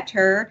over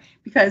better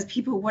because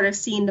people would have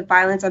seen the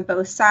violence on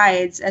both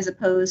sides as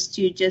opposed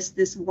to just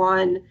this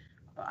one,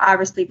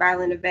 obviously,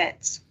 violent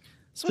event.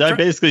 So I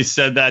basically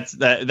said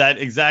that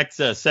exact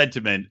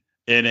sentiment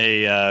in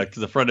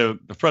because a friend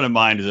of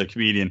mine is a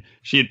comedian.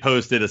 She had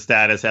posted a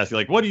status asking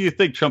like, "What do you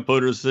think Trump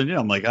voters?" And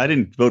I'm like, I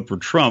didn't vote for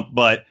Trump,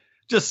 but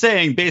just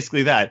saying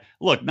basically that.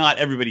 Look, not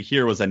everybody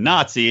here was a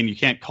Nazi, and you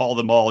can't call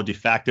them all de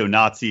facto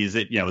Nazis.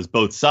 It was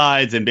both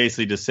sides, and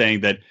basically just saying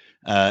that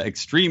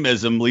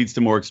extremism leads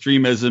to more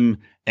extremism,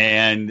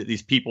 and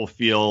these people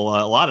feel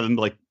a lot of them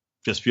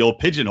just feel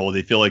pigeonholed.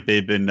 They feel like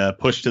they've been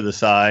pushed to the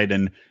side,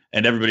 and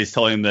everybody's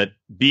telling them that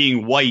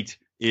being white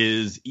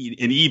is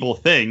an evil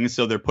thing,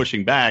 so they're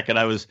pushing back. And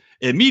I was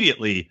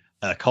immediately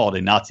called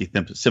a Nazi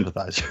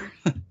sympathizer.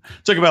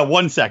 Took about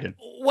 1 second.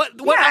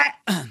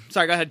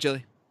 Sorry, go ahead,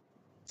 Julie.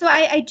 So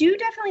I do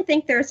definitely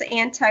think there's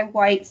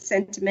anti-white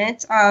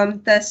sentiment.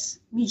 This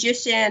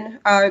musician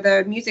or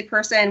the music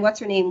person, what's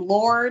her name,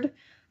 Lorde,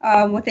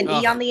 with an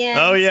E on the end.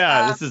 Oh,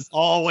 yeah, this is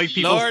all white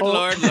people's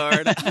fault.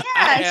 Lord. Yeah,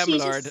 I am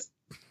Lord.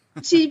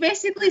 She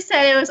basically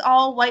said it was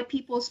all white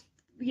people's,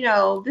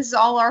 this is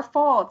all our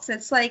faults.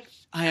 It's like,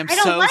 I am don't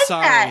so like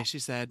sorry, that. she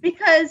said.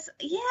 Because,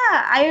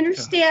 I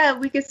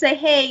understand. We could say,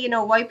 hey,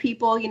 white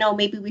people,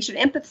 maybe we should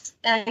understand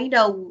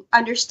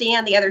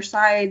the other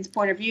side's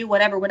point of view,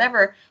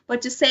 whatever.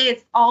 But to say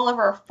it's all of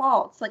our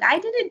faults, like, I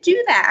didn't do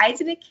that. I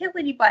didn't kill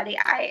anybody.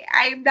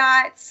 I'm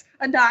not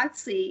a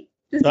Nazi.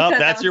 Well,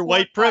 that's your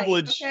white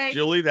privilege, okay?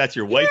 Julie. That's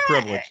your white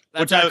privilege.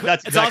 That's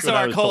exactly also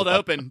our cold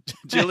open.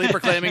 Julie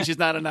proclaiming she's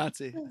not a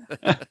Nazi.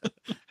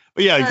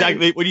 But yeah,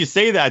 exactly. When you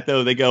say that,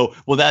 though, they go,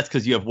 well, that's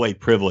because you have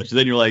white privilege. And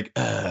then you're like,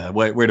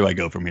 where do I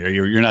go from here?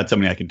 You're not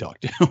somebody I can talk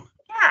to.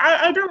 Yeah,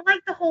 I don't like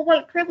the whole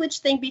white privilege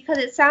thing because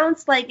it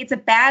sounds like it's a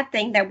bad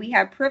thing that we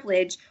have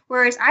privilege,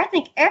 whereas I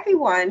think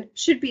everyone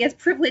should be as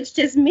privileged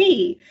as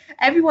me.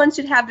 Everyone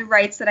should have the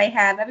rights that I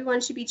have.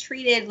 Everyone should be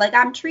treated like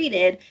I'm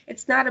treated.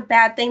 It's not a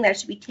bad thing that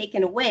should be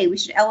taken away. We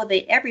should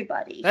elevate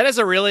everybody. That is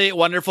a really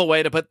wonderful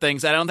way to put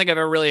things. I don't think I've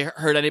ever really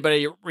heard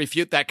anybody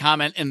refute that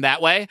comment in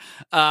that way.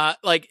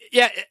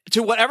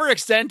 To whatever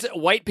extent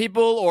white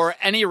people or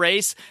any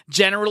race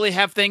generally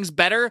have things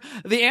better,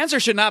 the answer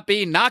should not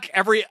be knock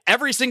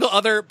every single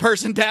other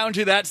person down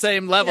to that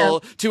same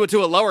level, to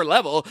a lower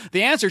level.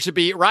 The answer should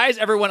be rise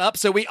everyone up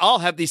so we all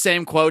have the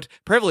same, quote,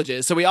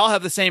 privileges, so we all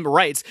have the same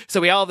rights,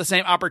 so we all have the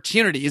same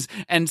opportunities,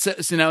 and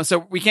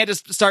so we can't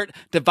just start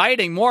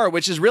dividing more,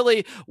 which is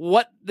really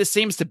what this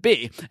seems to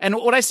be. And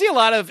what I see a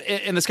lot of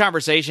in this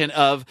conversation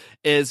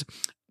is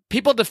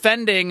people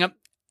defending.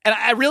 And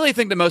I really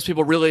think that most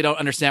people really don't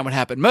understand what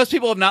happened. Most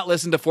people have not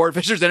listened to Ford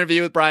Fisher's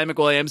interview with Brian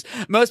McWilliams.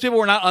 Most people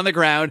were not on the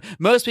ground.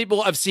 Most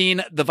people have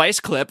seen the Vice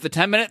clip, the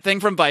 10-minute thing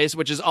from Vice,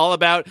 which is all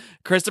about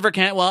Christopher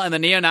Cantwell and the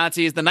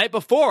neo-Nazis the night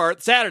before,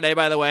 Saturday,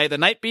 by the way, the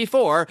night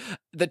before,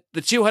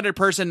 the 200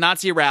 person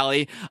Nazi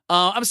rally.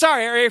 I'm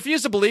sorry, I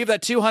refuse to believe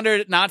that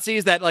 200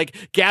 Nazis that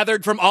like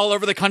gathered from all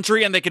over the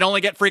country and they can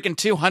only get freaking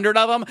 200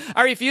 of them.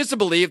 I refuse to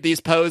believe these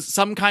pose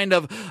some kind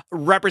of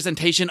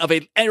representation of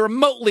a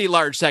remotely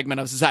large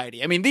segment of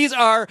society. I mean, these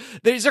are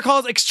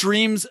called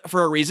extremes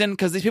for a reason,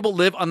 because these people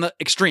live on the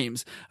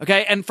extremes.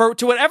 Okay. And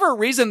to whatever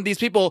reason, these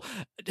people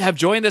have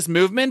joined this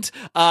movement,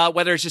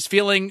 whether it's just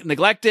feeling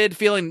neglected,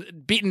 feeling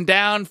beaten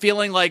down,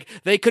 feeling like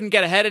they couldn't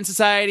get ahead in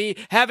society,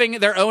 having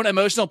their own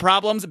emotional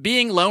problems,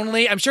 being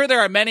lonely. I'm sure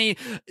there are many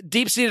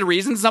deep-seated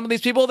reasons, some of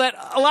these people, that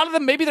a lot of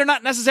them, maybe they're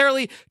not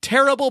necessarily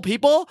terrible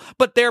people,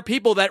 but they're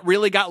people that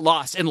really got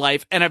lost in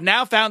life and have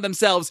now found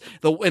themselves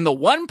in the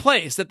one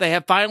place that they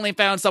have finally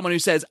found someone who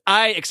says,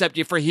 I accept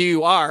you for who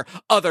you are,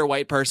 other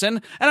white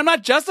person. And I'm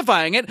not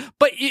justifying it,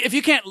 but if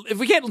we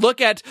can't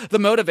look at the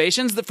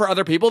motivations for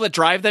other people that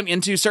drive them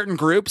into certain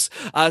groups,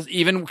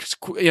 even,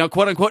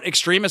 quote unquote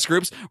extremist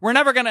groups, we're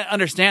never going to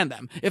understand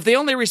them. If the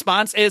only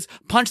response is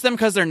punch them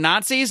because they're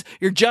Nazis,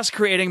 you're just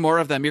creating more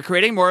of them. You're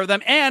creating more of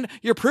them, and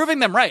you're proving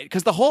them right,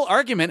 because the whole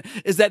argument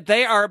is that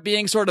they are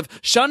being sort of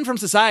shunned from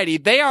society.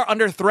 They are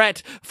under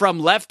threat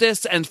from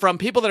leftists and from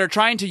people that are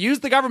trying to use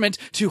the government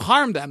to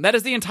harm them. That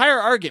is the entire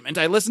argument.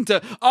 I listened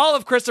to all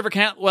of Christopher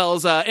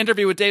Cantwell's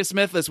interview with Dave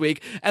Smith this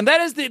week, and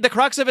that is the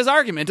crux of his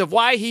argument of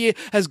why he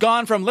has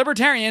gone from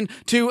libertarian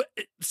to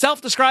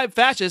self-described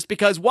fascist,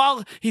 because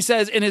while he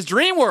says in his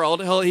dream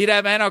world he'd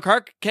have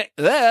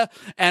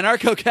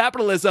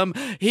anarcho-capitalism,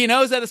 he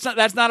knows that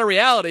that's not a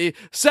reality,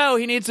 so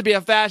he needs to be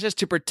a fascist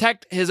to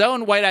protect his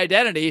own white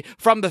identity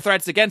from the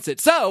threats against it.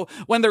 So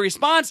when the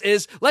response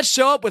is, let's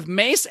show up with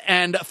mace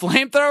and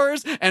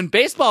flamethrowers and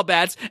baseball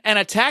bats and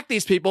attack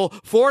these people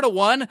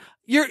 4-1,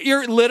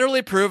 you're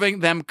literally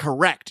proving them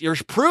correct. You're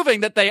proving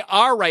that they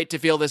are right to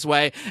feel this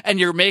way, and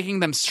you're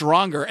making them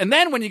stronger. And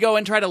then when you go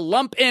and try to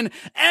lump in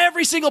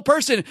every single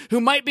person who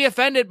might be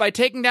offended by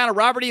taking down a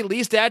Robert E.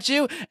 Lee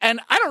statue, and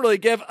I don't really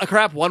give a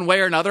crap one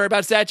way or another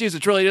about statues,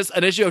 it's really just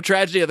an issue of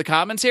tragedy of the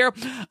commons here.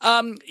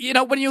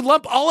 When you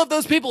lump all of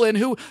those people in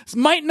who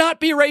might not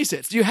be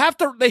racist, you have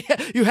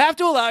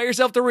to allow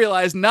yourself to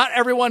realize not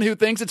everyone who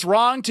thinks it's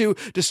wrong to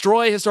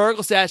destroy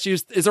historical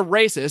statues is a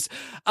racist.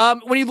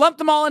 When you lump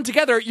them all in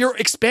together, you're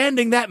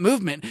expanding that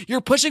movement.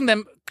 You're pushing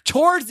them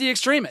towards the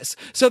extremists.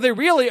 So they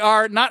really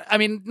are not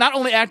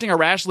only acting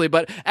irrationally,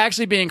 but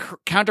actually being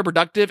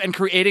counterproductive and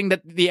creating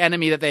the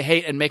enemy that they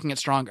hate and making it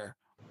stronger.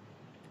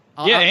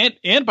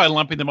 And by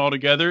lumping them all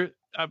together,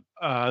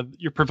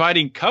 you're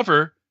providing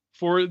cover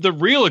for the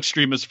real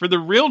extremists, for the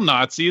real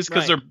Nazis,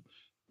 because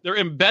they're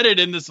embedded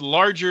in this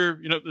larger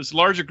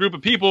group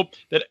of people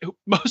that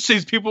most of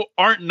these people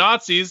aren't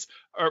Nazis,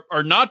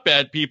 are not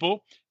bad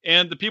people.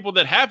 And the people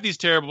that have these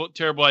terrible,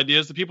 terrible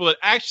ideas, the people that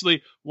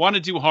actually want to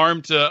do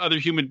harm to other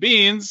human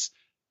beings,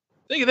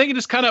 they can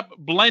just kind of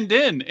blend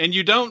in, and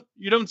you don't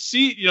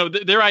see,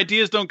 their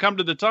ideas don't come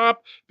to the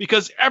top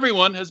because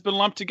everyone has been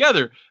lumped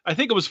together. I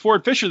think it was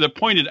Ford Fisher that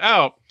pointed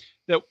out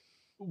that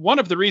one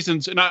of the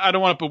reasons, and I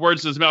don't want to put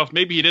words in his mouth,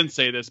 maybe he didn't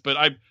say this, but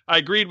I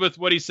agreed with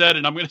what he said,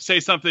 and I'm going to say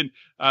something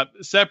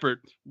separate.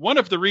 One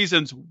of the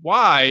reasons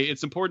why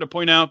it's important to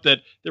point out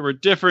that there were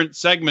different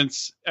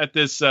segments at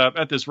this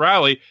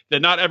rally,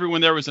 that not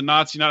everyone there was a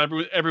Nazi, not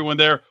everyone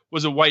there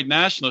was a white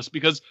nationalist,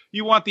 because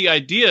you want the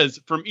ideas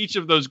from each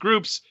of those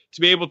groups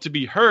to be able to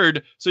be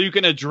heard, so you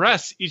can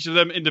address each of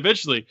them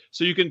individually,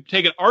 so you can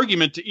take an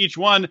argument to each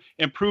one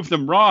and prove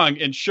them wrong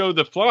and show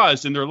the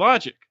flaws in their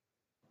logic.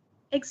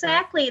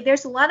 Exactly.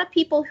 There's a lot of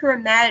people who are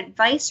mad at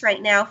Vice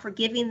right now for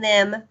giving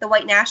them, the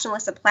white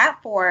nationalists, a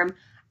platform.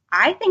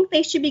 I think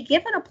they should be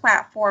given a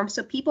platform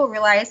so people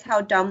realize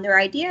how dumb their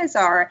ideas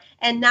are,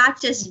 and not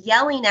just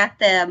yelling at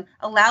them.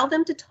 Allow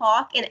them to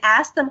talk and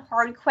ask them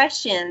hard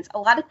questions, a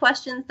lot of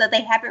questions that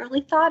they haven't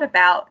really thought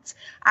about.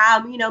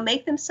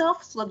 Make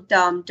themselves look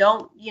dumb.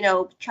 Don't,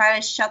 try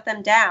to shut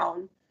them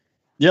down.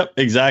 Yep,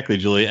 exactly,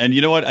 Julie. And you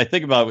know what I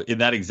think about in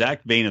that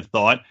exact vein of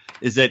thought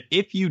is that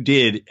if you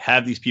did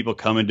have these people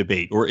come and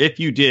debate, or if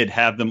you did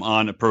have them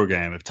on a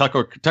program, if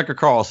Tucker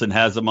Carlson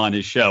has them on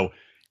his show,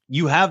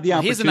 you have the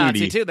opportunity. He's a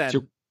Nazi too,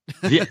 then.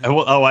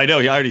 I know.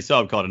 I already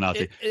saw him called a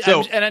Nazi.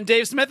 And then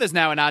Dave Smith is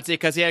now a Nazi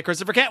because he had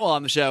Christopher Cantwell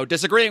on the show,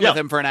 disagreeing with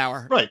him for an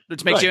hour, right?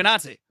 Which makes you a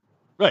Nazi,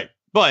 right?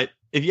 But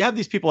if you have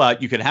these people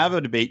out, you can have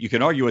a debate, you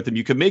can argue with them,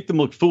 you can make them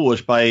look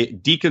foolish by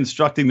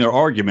deconstructing their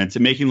arguments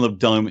and making them look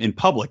dumb in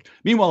public.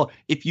 Meanwhile,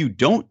 if you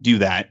don't do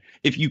that,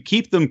 if you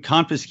keep them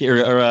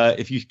confiscated, or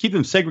if you keep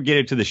them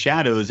segregated to the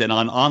shadows and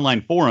on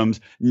online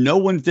forums, no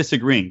one's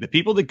disagreeing. The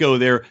people that go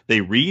there,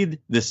 they read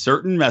this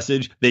certain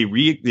message, they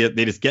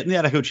just get in the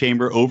echo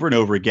chamber over and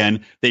over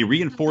again. They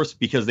reinforce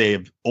because they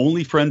have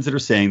only friends that are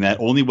saying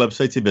that, only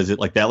websites they visit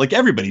like that, like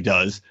everybody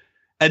does.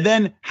 And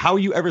then how are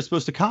you ever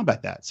supposed to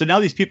combat that? So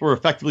now these people are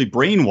effectively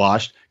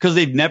brainwashed because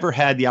they've never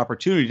had the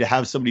opportunity to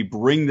have somebody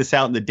bring this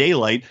out in the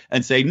daylight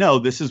and say, no,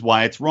 this is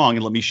why it's wrong.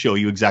 And let me show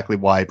you exactly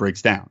why it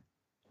breaks down.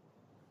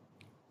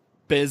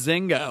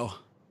 Bizingo.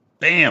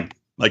 Bam.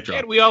 Like drop.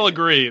 And we all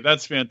agree.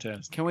 That's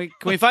fantastic. Can we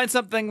find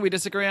something we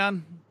disagree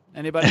on?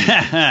 Anybody?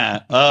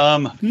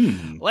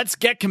 Let's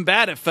get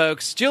combative,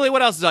 folks. Julie,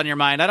 what else is on your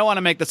mind? I don't want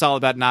to make this all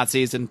about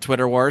Nazis and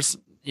Twitter wars,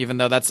 even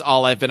though that's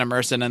all I've been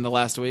immersed in the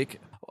last week.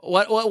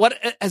 What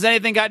has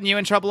anything gotten you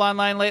in trouble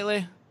online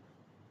lately?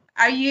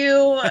 Are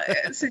you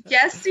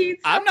suggesting something?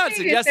 I'm not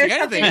suggesting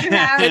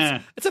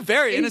anything. It's a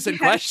very innocent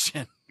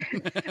question.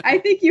 I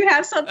think you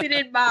have something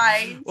in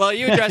mind. Well,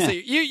 you address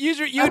it.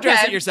 You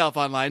address it yourself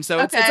online, so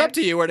it's up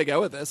to you where to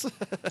go with this.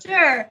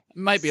 Sure.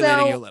 Might be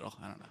leading you a little.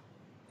 I don't know.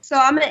 So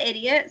I'm an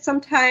idiot.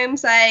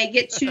 Sometimes I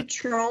get too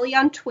trolly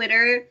on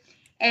Twitter,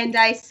 and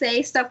I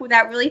say stuff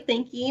without really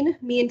thinking.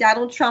 Me and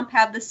Donald Trump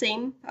have the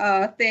same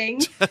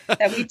thing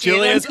that we do.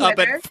 Julia's up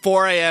at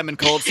 4 a.m. in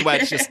cold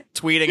sweats, just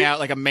tweeting out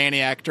like a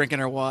maniac, drinking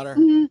her water.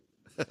 Mm-hmm.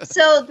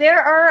 So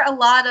there are a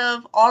lot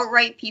of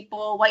alt-right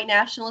people, white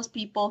nationalist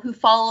people who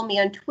follow me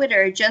on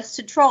Twitter just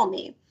to troll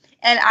me.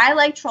 And I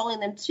like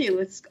trolling them too.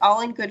 It's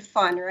all in good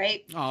fun,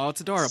 right? Oh,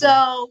 it's adorable.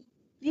 So,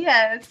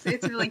 yeah, it's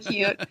really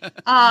cute.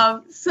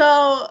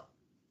 So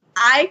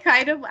I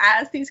kind of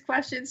ask these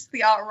questions to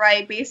the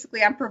alt-right.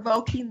 Basically, I'm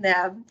provoking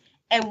them.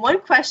 And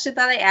one question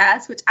that I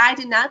asked, which I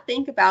did not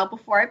think about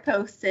before I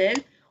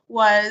posted,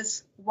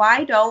 was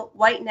why don't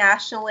white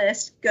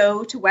nationalists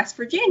go to West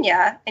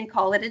Virginia and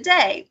call it a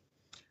day?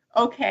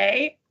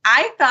 Okay,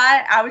 I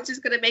thought I was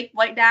just going to make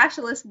white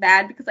nationalists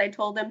mad because I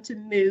told them to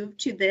move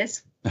to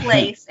this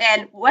place.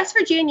 And West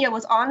Virginia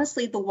was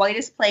honestly the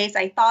whitest place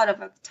I thought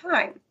of at the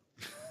time.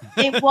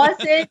 It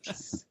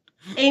wasn't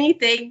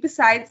anything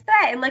besides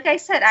that. And like I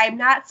said, I'm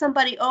not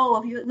somebody,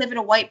 if you live in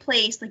a white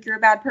place, like you're a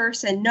bad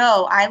person.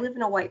 No, I live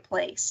in a white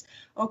place.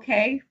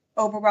 Okay,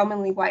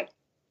 overwhelmingly white.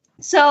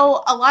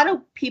 So a lot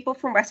of people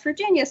from West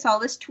Virginia saw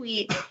this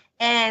tweet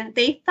and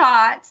they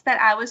thought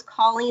that I was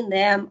calling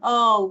them,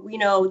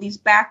 these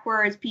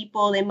backwards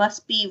people, they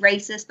must be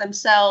racist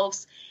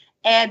themselves.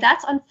 And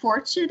that's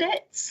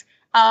unfortunate.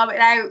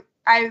 And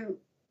I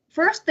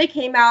first they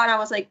came out and I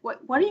was like, what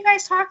are you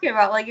guys talking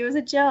about? Like, it was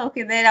a joke.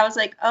 And then I was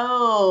like,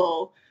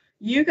 oh,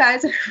 you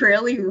guys are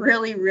really,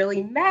 really,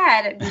 really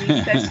mad at me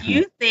because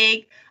you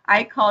think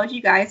I called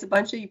you guys a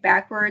bunch of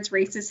backwards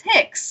racist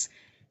hicks.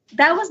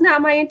 That was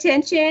not my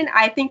intention.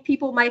 I think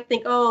people might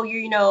think,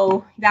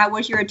 that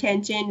was your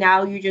intention.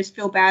 Now you just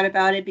feel bad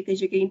about it because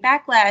you're getting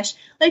backlash.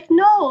 Like,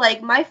 no,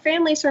 like my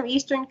family's from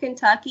Eastern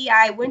Kentucky.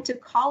 I went to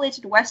college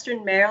in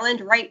Western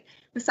Maryland, right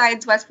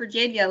besides West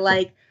Virginia.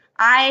 Like,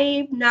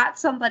 I'm not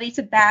somebody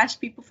to bash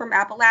people from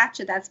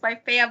Appalachia. That's my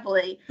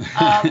family.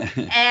 And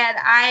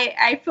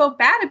I feel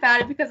bad about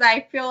it because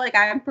I feel like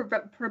I am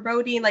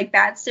promoting like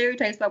bad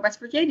stereotypes about West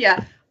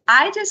Virginia.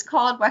 I just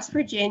called West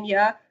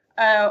Virginia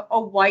a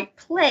white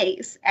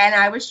place, and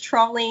I was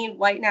trolling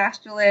white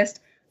nationalists.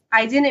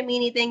 I didn't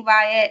mean anything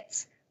by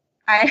it.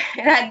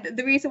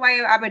 The reason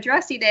why I'm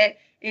addressing it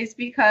is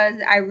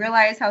because I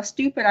realized how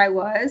stupid I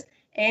was,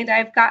 and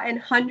I've gotten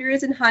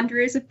hundreds and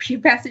hundreds of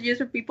messages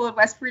from people in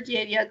West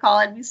Virginia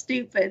calling me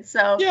stupid.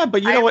 So yeah,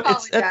 but you know what?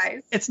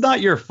 It's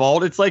not your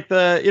fault. It's like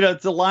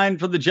it's a line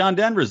from the John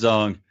Denver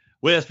song,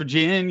 West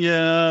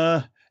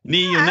Virginia.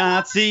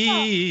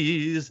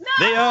 Neo-Nazis,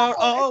 they are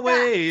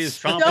always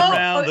tromping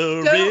around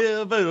the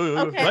river.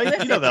 Okay,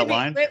 right? You know that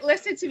line.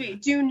 Listen to me.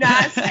 Do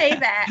not say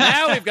that.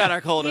 Now we've got our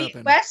cold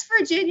open. West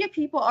Virginia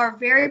people are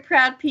very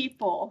proud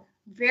people.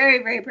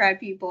 Very, very proud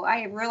people. I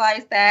have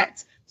realized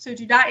that. So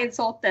do not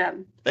insult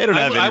them. They don't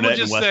have internet I would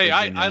just in West say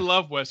Virginia. I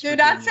love West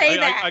Virginia. Do not say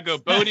that. I go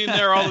boating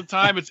there all the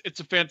time. It's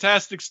a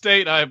fantastic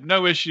state. I have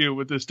no issue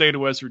with the state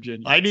of West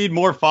Virginia. I need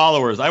more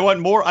followers. I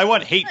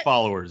want hate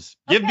followers.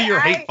 Give me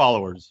your hate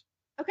followers.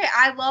 Okay,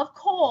 I love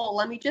coal.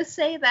 Let me just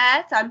say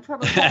that. I'm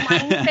from a coal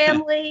mining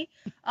family.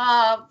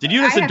 Did you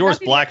just endorse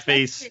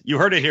blackface? You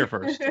heard it here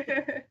first.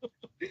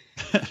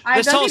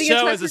 This whole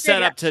show is a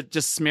setup to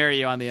just smear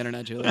you on the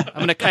internet, Julia.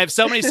 I have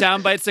so many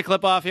sound bites to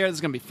clip off here. This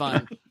is gonna be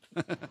fun.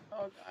 Oh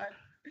God.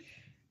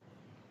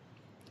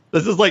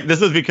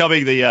 This is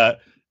becoming the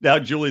now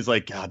Julie's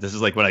like, God, this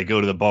is like when I go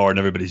to the bar and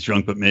everybody's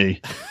drunk but me.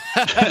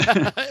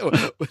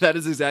 That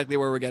is exactly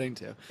where we're getting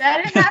to.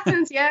 That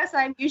happens, yes.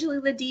 I'm usually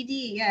the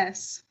DD,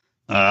 yes.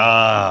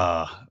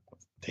 Ah,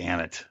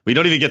 damn it. We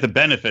don't even get the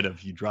benefit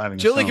of you driving.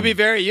 Julie could be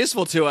very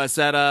useful to us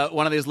at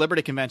one of these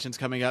Liberty conventions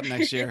coming up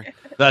next year.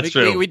 That's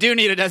true. We do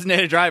need a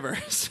designated driver,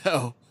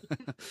 so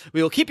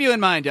we will keep you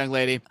in mind, young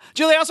lady.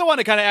 Julie, I also want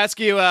to kind of ask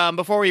you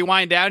before we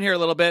wind down here a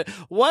little bit,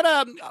 what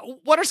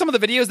are some of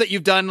the videos that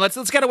you've done?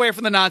 Let's get away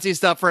from the Nazi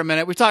stuff for a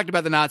minute. We've talked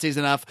about the Nazis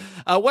enough.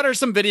 What are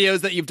some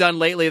videos that you've done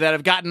lately that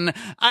have gotten,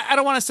 I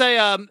don't want to say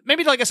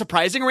maybe like a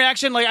surprising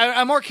reaction? Like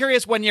I'm more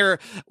curious when you're,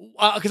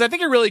 because I think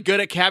you're really good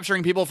at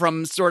capturing people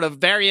from sort of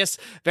various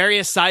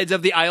sides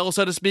of the aisle,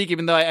 so to speak,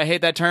 even though I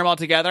hate that term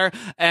altogether.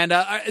 And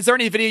is there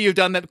any video you've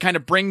done that kind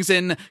of brings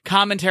in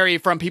commentary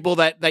from people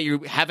that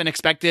you haven't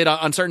expected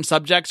on certain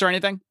subjects or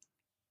anything?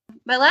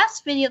 My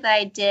last video that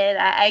I did,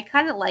 I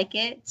kind of like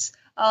it.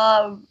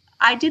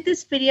 I did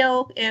this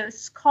video, it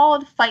was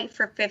called Fight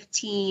for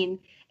 15.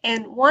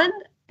 And one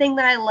thing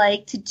that I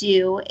like to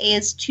do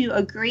is to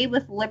agree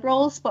with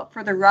liberals, but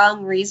for the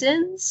wrong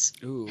reasons.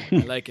 Ooh, I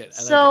like it.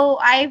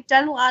 I've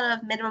done a lot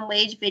of minimum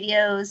wage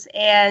videos,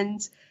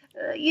 and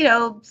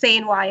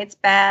saying why it's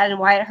bad and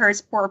why it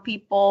hurts poor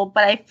people.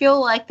 But I feel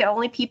like the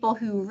only people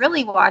who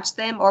really watch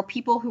them are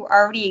people who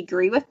already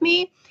agree with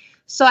me.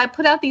 So I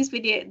put out this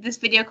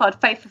video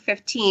called Fight for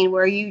 15,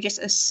 where you just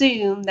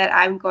assume that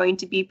I'm going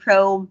to be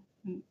pro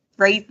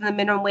raising the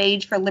minimum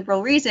wage for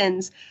liberal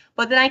reasons.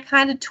 But then I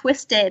kind of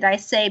twist it. I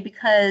say,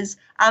 because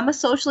I'm a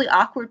socially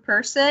awkward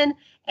person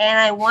and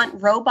I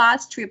want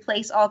robots to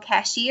replace all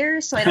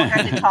cashiers so I don't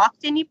have to talk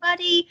to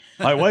anybody.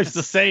 My wife's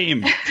the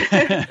same.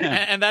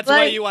 And that's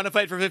why you want to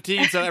fight for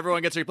 15, so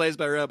everyone gets replaced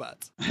by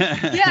robots.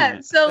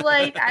 Yeah, so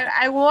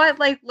I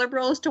want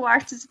liberals to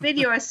watch this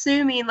video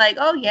assuming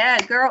oh yeah,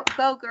 girl,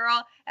 go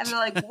girl. And they're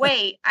like,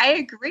 wait, I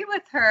agree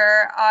with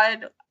her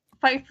on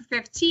Fight for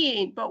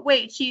 15, but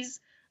wait,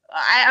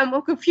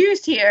 I'm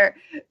confused here.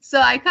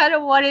 So I kind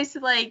of wanted to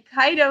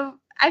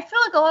I feel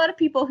like a lot of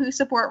people who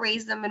support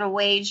raising the minimum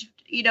wage,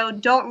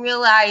 don't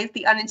realize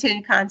the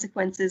unintended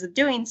consequences of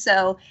doing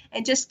so,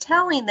 and just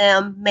telling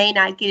them may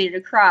not get it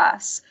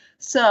across.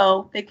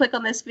 So they click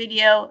on this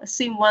video,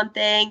 assume one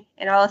thing,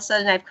 and all of a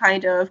sudden I've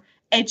kind of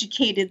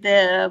educated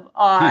them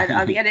on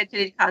the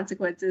unintended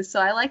consequences. So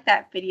I like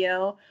that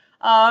video.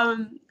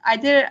 I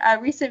did a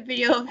recent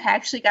video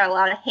actually got a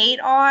lot of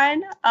hate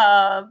on,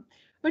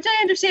 which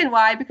I understand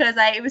why, because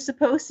it was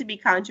supposed to be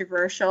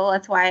controversial.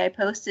 That's why I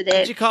posted it.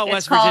 Did you call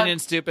West Virginian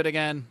stupid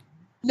again?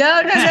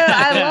 No.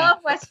 I love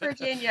West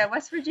Virginia.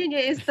 West Virginia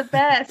is the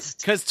best.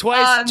 Because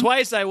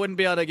twice I wouldn't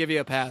be able to give you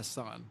a pass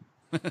on.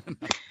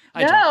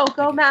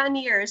 Go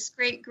Mountaineers.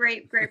 Great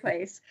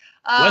place.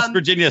 West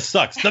Virginia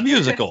Sucks, the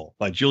musical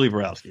by Julie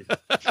Borowski.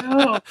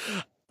 Oh.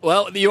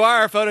 Well, you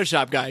are our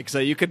Photoshop guy, so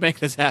you could make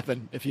this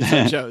happen if you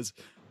so chose.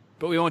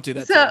 But we won't do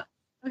that. So,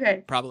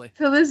 okay. Probably.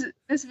 So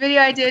this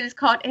video I did is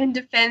called In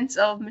Defense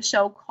of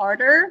Michelle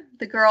Carter,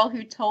 the girl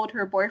who told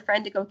her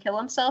boyfriend to go kill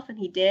himself, and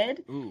he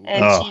did. Ooh.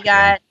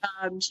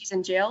 And she's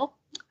in jail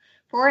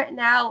for it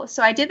now.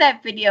 So I did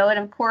that video, and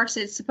of course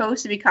it's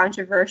supposed to be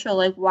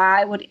controversial.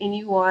 Why would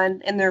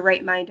anyone in their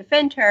right mind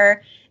defend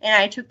her? And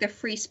I took the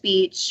free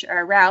speech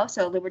route,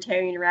 so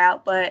libertarian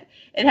route, but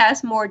it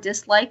has more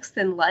dislikes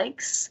than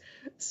likes.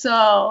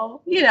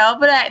 So,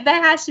 but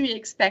that has to be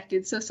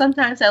expected. So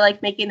sometimes I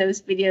like making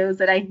those videos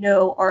that I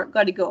know aren't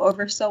going to go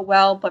over so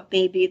well, but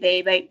maybe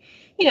they might,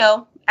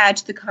 add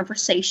to the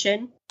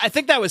conversation. I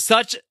think that was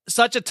such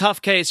a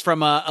tough case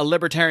from a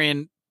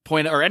libertarian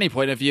point or any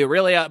point of view,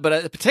 really,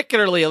 but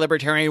particularly a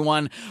libertarian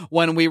one,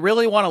 when we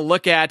really want to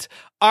look at,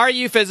 are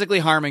you physically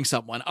harming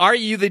someone? Are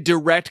you the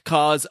direct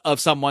cause of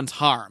someone's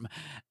harm?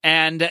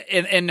 And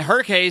in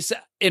her case,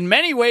 in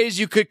many ways,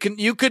 you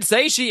could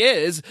say she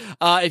is,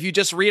 if you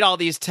just read all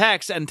these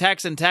texts and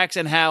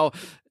how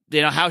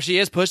how she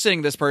is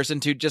pushing this person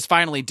to just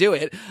finally do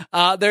it.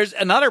 There's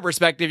another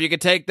perspective you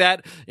could take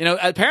that,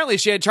 apparently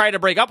she had tried to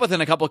break up with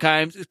him a couple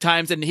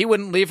times and he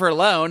wouldn't leave her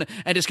alone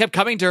and just kept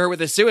coming to her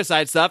with his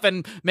suicide stuff.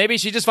 And maybe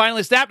she just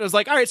finally snapped and was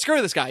like, all right,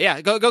 screw this guy.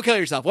 Yeah, go kill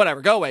yourself.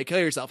 Whatever. Go away. Kill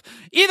yourself.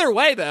 Either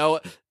way, though,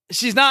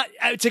 she's not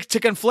to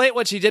conflate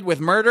what she did with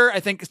murder. I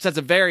think sets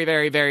a very,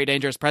 very, very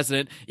dangerous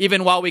precedent.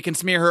 Even while we can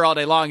smear her all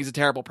day long, he's a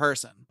terrible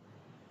person.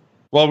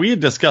 Well, we had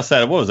discussed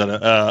that. What was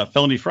that?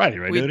 Felony Friday,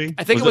 right, Dodie?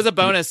 I think it was a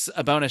bonus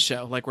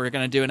show, like we're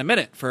going to do in a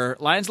minute for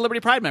Lions of Liberty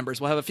Pride members.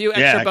 We'll have a few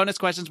extra bonus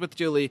questions with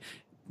Julie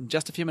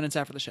just a few minutes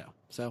after the show.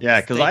 So yeah,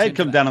 because I had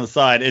come down on the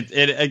side.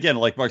 It again,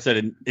 like Mark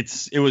said,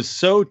 it was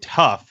so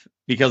tough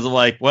because of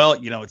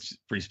it's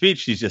free speech.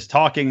 She's just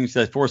talking,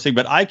 she's forcing.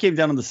 But I came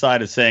down on the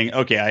side of saying,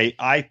 okay,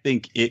 I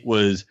think it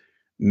was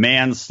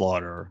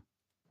manslaughter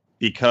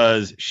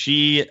because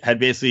she had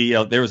basically,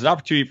 there was an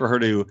opportunity for her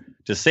to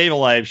save a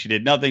life. She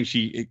did nothing.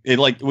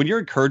 When you're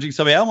encouraging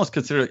somebody, I almost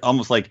consider it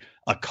almost like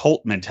a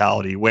cult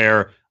mentality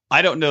where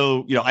I don't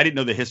know, I didn't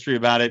know the history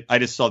about it. I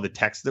just saw the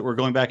texts that were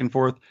going back and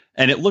forth.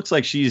 And it looks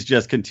like she's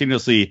just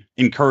continuously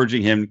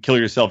encouraging him, kill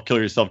yourself, kill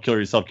yourself, kill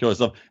yourself, kill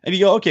yourself. And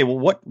you go, okay, well,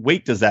 what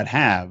weight does that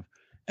have?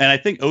 And I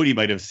think Odie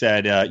might have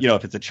said,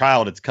 if it's a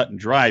child, it's cut and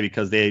dry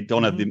because they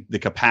don't have the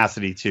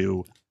capacity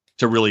to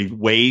really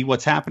weigh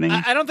what's happening.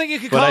 I don't think you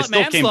could call it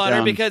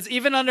manslaughter because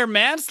even under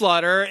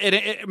manslaughter,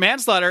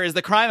 manslaughter is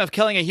the crime of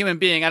killing a human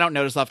being. I don't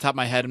notice off the top of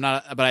my head,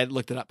 but I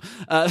looked it up.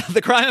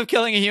 The crime of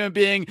killing a human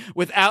being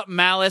without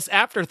malice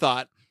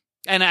afterthought.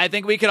 And I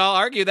think we could all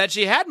argue that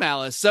she had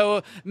malice.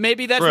 So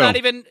maybe that's not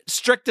even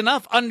strict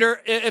enough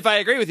if I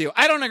agree with you.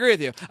 I don't agree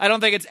with you.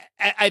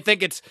 I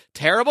think it's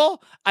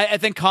terrible. I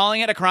think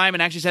calling it a crime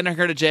and actually sending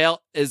her to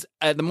jail is,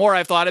 the more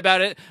I've thought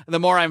about it, the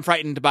more I'm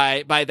frightened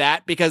by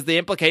that, because the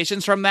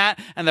implications from that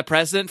and the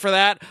precedent for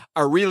that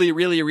are really,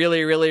 really,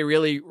 really, really,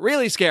 really,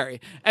 really scary.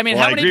 I mean,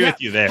 I agree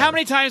with you there. How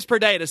many times per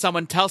day does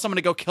someone tell someone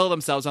to go kill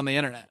themselves on the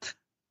internet?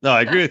 No,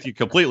 I agree with you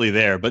completely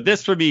there. But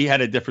this for me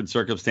had a different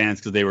circumstance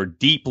because they were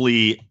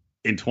deeply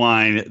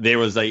entwined. There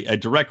was a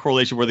direct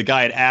correlation where the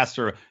guy had asked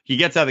her, he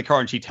gets out of the car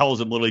and she tells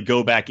him literally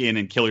go back in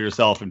and kill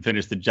yourself and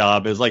finish the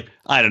job. It was like,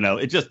 I don't know.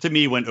 It just to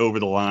me went over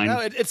the line. No,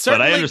 it's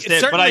certainly, but I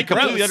understand, but I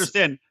completely gross.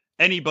 understand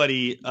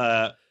anybody,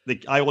 I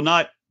will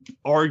not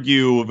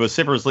argue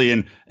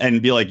vociferously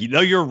and be like,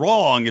 you're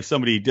wrong if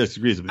somebody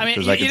disagrees with me. I mean,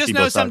 'cause you can just see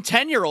know both some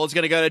sides. 10-year-old's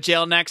going to go to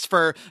jail next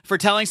for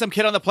telling some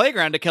kid on the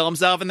playground to kill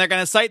himself, and they're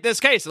going to cite this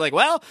case. They're like,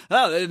 well,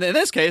 in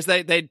this case,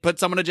 they put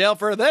someone to jail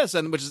for this,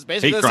 and which is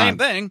basically Hate the crime. same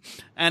thing,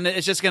 and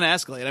it's just going to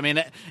escalate. I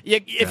mean,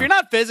 if you're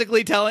not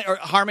physically telling or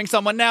harming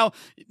someone now,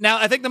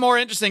 I think the more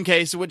interesting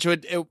case, which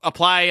would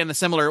apply in a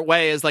similar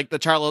way, is like the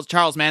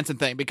Charles Manson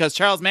thing, because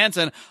Charles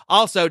Manson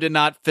also did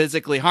not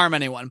physically harm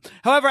anyone.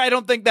 However, I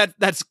don't think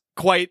that's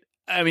quite.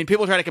 I mean,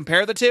 people try to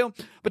compare the two,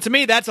 but to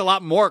me, that's a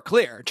lot more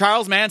clear.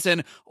 Charles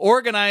Manson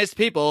organized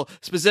people,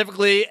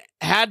 specifically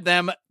had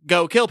them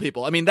go kill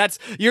people. I mean,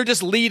 you're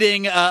just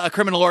leading a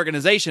criminal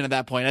organization at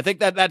that point. I think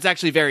that's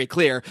actually very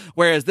clear.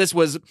 Whereas this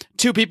was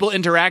two people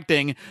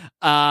interacting,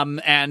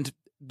 and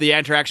the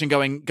interaction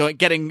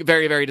getting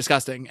very, very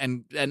disgusting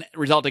and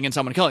resulting in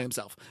someone killing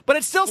himself. But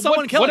it's still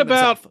someone killing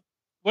himself.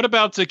 What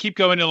about to keep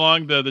going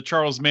along the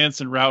Charles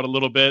Manson route a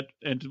little bit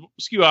and to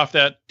skew off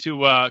that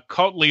to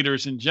cult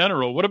leaders in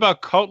general? What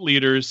about cult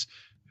leaders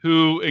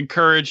who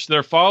encourage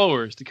their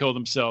followers to kill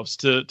themselves,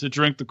 to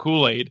drink the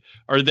Kool-Aid?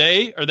 Are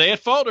they at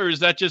fault, or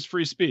is that just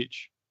free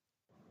speech?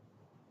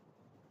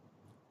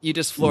 You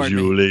just floored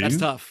Julie? me. That's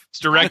tough. It's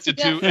directed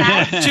to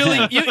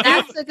Julie,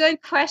 That's a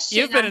good question.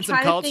 you've been I'm in some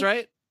trying to cults, think-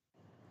 right?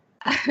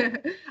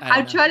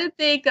 I'm trying to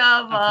think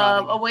of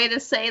proud of you. a way to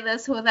say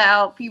this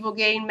without people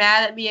getting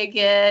mad at me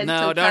again. No,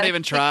 So don't kind of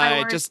even pick my try.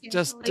 words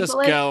Just carefully, but,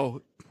 like,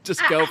 go.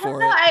 Just go I for don't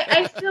know. it.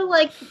 I feel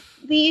like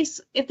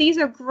if these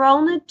are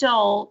grown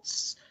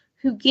adults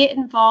who get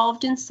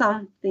involved in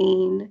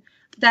something,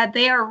 that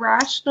they are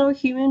rational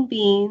human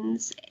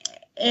beings,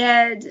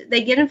 and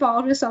they get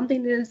involved with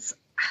something that's,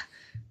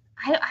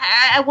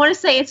 I want to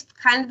say it's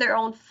kind of their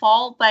own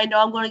fault, but I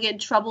know I'm going to get in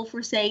trouble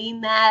for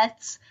saying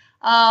that.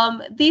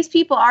 These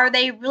people, are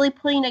they really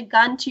putting a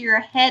gun to your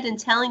head and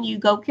telling you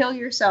go kill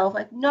yourself?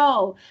 Like,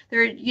 no,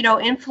 they're,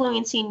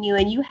 influencing you,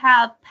 and you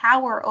have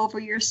power over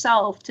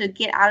yourself to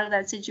get out of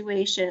that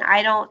situation.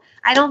 I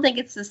don't think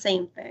it's the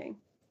same thing.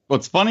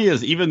 What's funny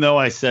is, even though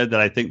I said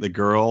that I think the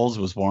girls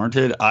was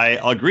warranted, I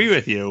agree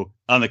with you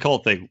on the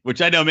cult thing,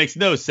 which I know makes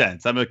no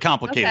sense. I'm a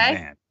complicated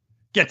man.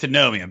 Get to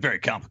know me. I'm very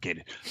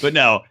complicated. But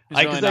no,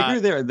 I agree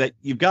there that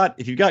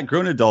if you've got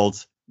grown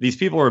adults, these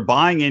people are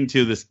buying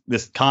into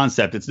this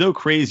concept. It's no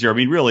crazier. I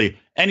mean, really,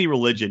 any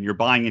religion, you're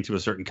buying into a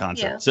certain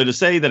concept. Yeah. So to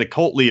say that a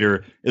cult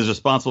leader is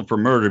responsible for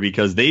murder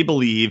because they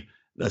believe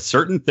a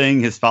certain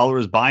thing, his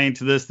followers buy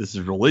into this is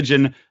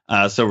religion.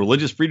 So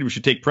religious freedom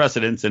should take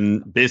precedence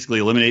and basically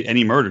eliminate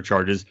any murder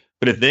charges.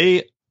 But if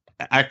they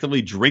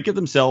actively drink it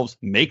themselves,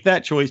 make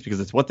that choice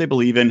because it's what they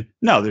believe in,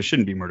 no, there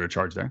shouldn't be murder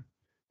charge there.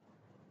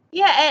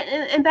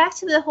 Yeah, and back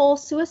to the whole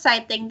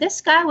suicide thing.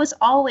 This guy was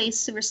always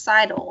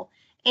suicidal.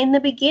 In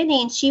the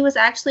beginning, she was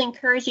actually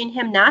encouraging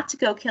him not to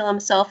go kill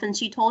himself, and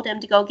she told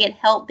him to go get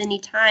help many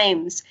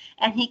times.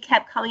 And he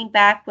kept coming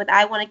back with,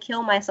 I want to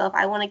kill myself.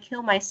 I want to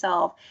kill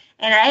myself.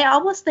 And I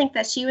almost think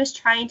that she was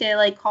trying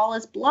to call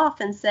his bluff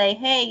and say,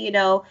 hey,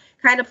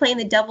 kind of playing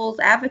the devil's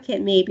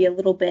advocate maybe a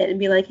little bit and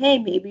be like, hey,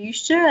 maybe you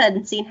should,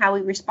 and seeing how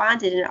he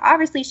responded. And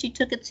obviously she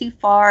took it too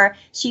far.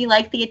 She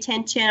liked the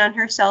attention on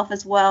herself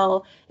as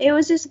well. It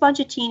was just a bunch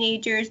of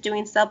teenagers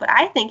doing stuff, but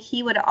I think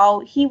he would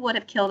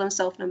have killed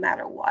himself no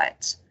matter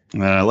what.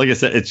 Like I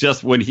said, it's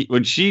just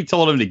when she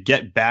told him to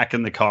get back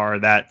in the car,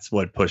 that's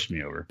what pushed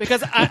me over.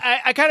 Because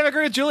I kind of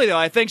agree with Julie, though.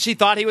 I think she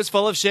thought he was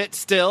full of shit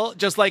still,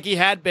 just like he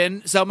had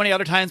been so many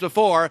other times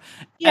before.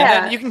 Yeah.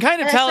 And then you can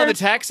kind of tell in the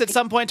text at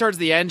some point towards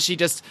the end, she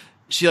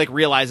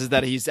realizes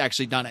that he's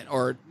actually done it,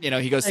 or,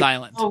 he goes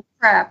silent. Oh,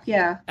 crap,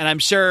 yeah. And I'm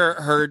sure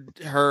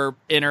her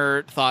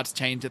inner thoughts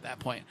changed at that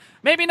point.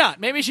 Maybe not.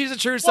 Maybe she's a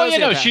true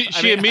sociopath.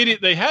 She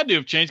immediately, they had to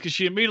have changed because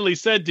she immediately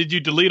said, did you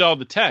delete all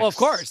the text? Well, of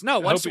course.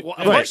 No, That's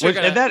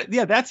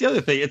the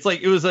other thing. It's like,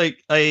 it was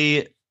like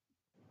a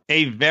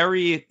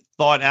very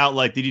thought out,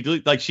 did you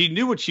delete, she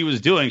knew what she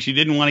was doing. She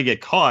didn't want to get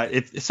caught.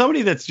 It's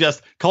somebody that's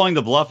just calling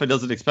the bluff and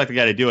doesn't expect the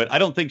guy to do it. I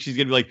don't think she's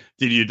going to be like,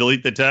 did you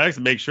delete the text?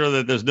 Make sure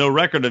that there's no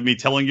record of me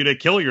telling you to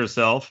kill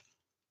yourself.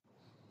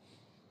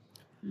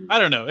 I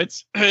don't know.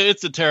 It's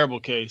a terrible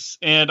case,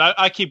 and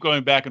I keep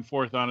going back and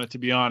forth on it. To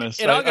be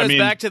honest, it all goes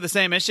back to the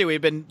same issue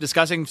we've been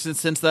discussing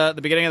since the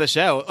beginning of the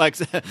show. I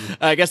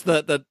guess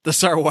the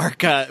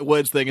Sarwark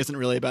Woods thing isn't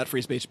really about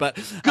free speech, but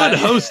good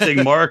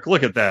hosting, Mark.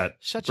 Look at that,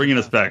 bringing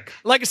us back.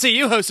 See,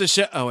 you host a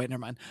show. Oh wait, never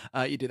mind.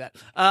 You do that.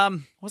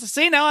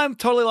 See, now I'm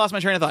totally lost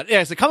my train of thought.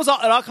 Yes, it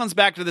all comes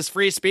back to this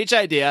free speech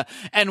idea.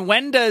 And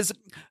when does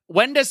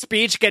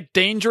speech get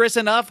dangerous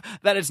enough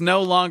that it's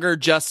no longer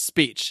just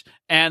speech?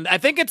 And I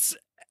think it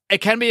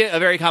can be a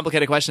very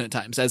complicated question at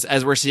times,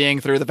 as we're seeing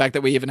through the fact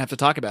that we even have to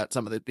talk about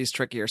some of these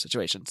trickier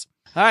situations.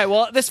 All right,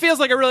 well, this feels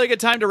like a really good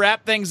time to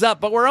wrap things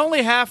up, but we're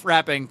only half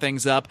wrapping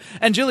things up.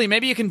 And Julie,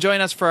 maybe you can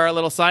join us for our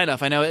little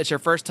sign-off. I know it's your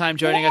first time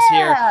joining us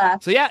here.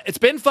 So yeah, it's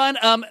been fun.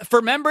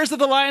 For members of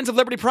the Lions of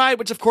Liberty Pride,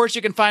 which of course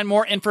you can find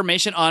more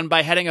information on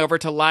by heading over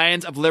to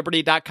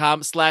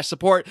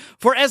lionsofliberty.com/support.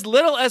 For as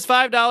little as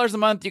 $5 a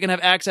month, you can have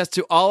access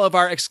to all of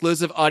our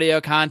exclusive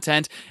audio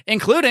content,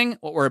 including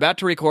what we're about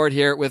to record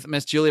here with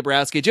Miss Julie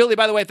Borowski. Julie,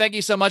 by the way, thank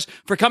you so much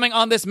for coming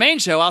on this main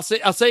show. I'll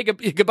say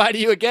goodbye to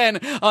you again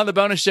on the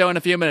bonus show in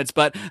a few minutes,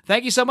 but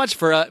thank you so much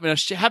for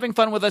having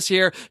fun with us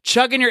here,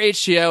 chugging your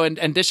HGO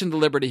and dishing the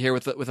Liberty here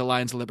with the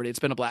Lions of Liberty. It's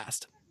been a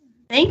blast.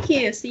 Thank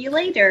you. See you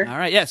later. All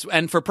right. Yes.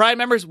 And for Pride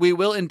members, we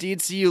will indeed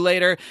see you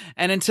later.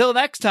 And until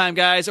next time,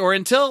 guys, or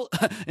until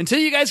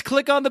you guys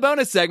click on the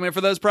bonus segment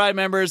for those Pride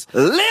members,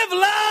 live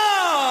long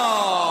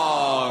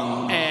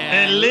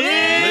and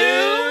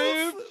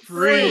live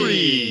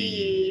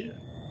free.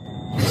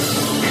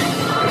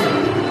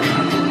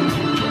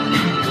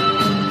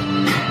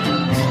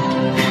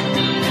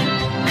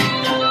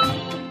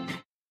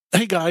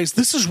 Hey guys,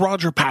 this is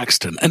Roger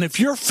Paxton, and if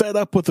you're fed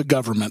up with the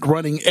government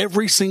running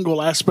every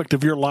single aspect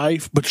of your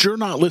life, but you're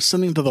not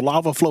listening to the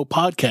Lava Flow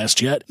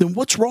podcast yet, then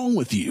what's wrong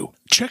with you?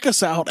 Check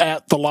us out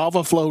at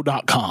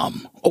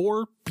thelavaflow.com,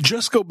 or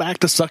just go back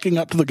to sucking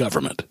up to the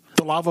government.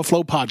 The Lava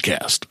Flow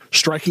podcast,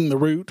 striking the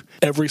root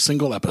every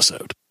single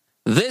episode.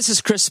 This is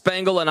Chris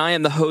Spangle, and I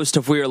am the host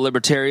of We Are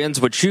Libertarians,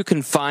 which you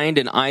can find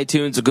in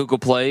iTunes, Google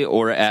Play,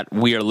 or at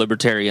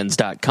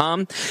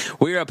wearelibertarians.com.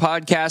 We are a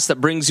podcast that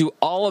brings you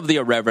all of the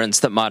irreverence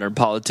that modern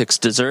politics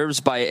deserves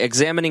by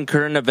examining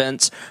current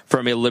events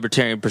from a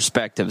libertarian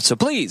perspective. So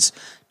please,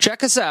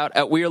 check us out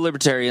at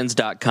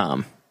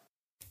wearelibertarians.com.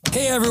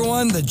 Hey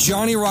everyone, the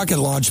Johnny Rocket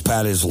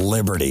Launchpad is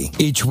Liberty.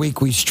 Each week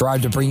we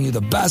strive to bring you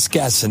the best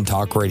guests in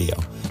talk radio.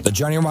 The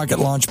Johnny Rocket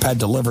Launchpad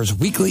delivers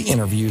weekly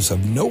interviews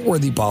of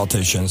noteworthy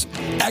politicians,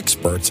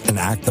 experts, and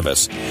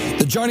activists.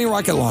 The Johnny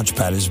Rocket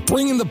Launchpad is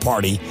bringing the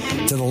party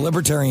to the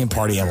Libertarian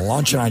Party and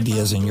launching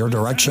ideas in your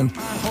direction.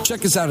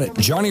 Check us out at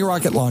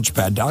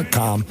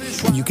JohnnyRocketLaunchpad.com,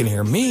 and you can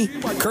hear me,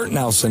 Kurt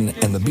Nelson,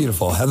 and the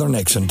beautiful Heather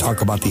Nixon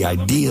talk about the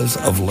ideas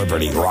of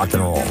liberty, rock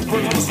and roll.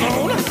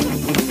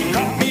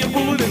 Got me a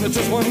bullet and it's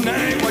just one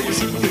night while you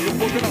shoot me a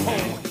book in a hole.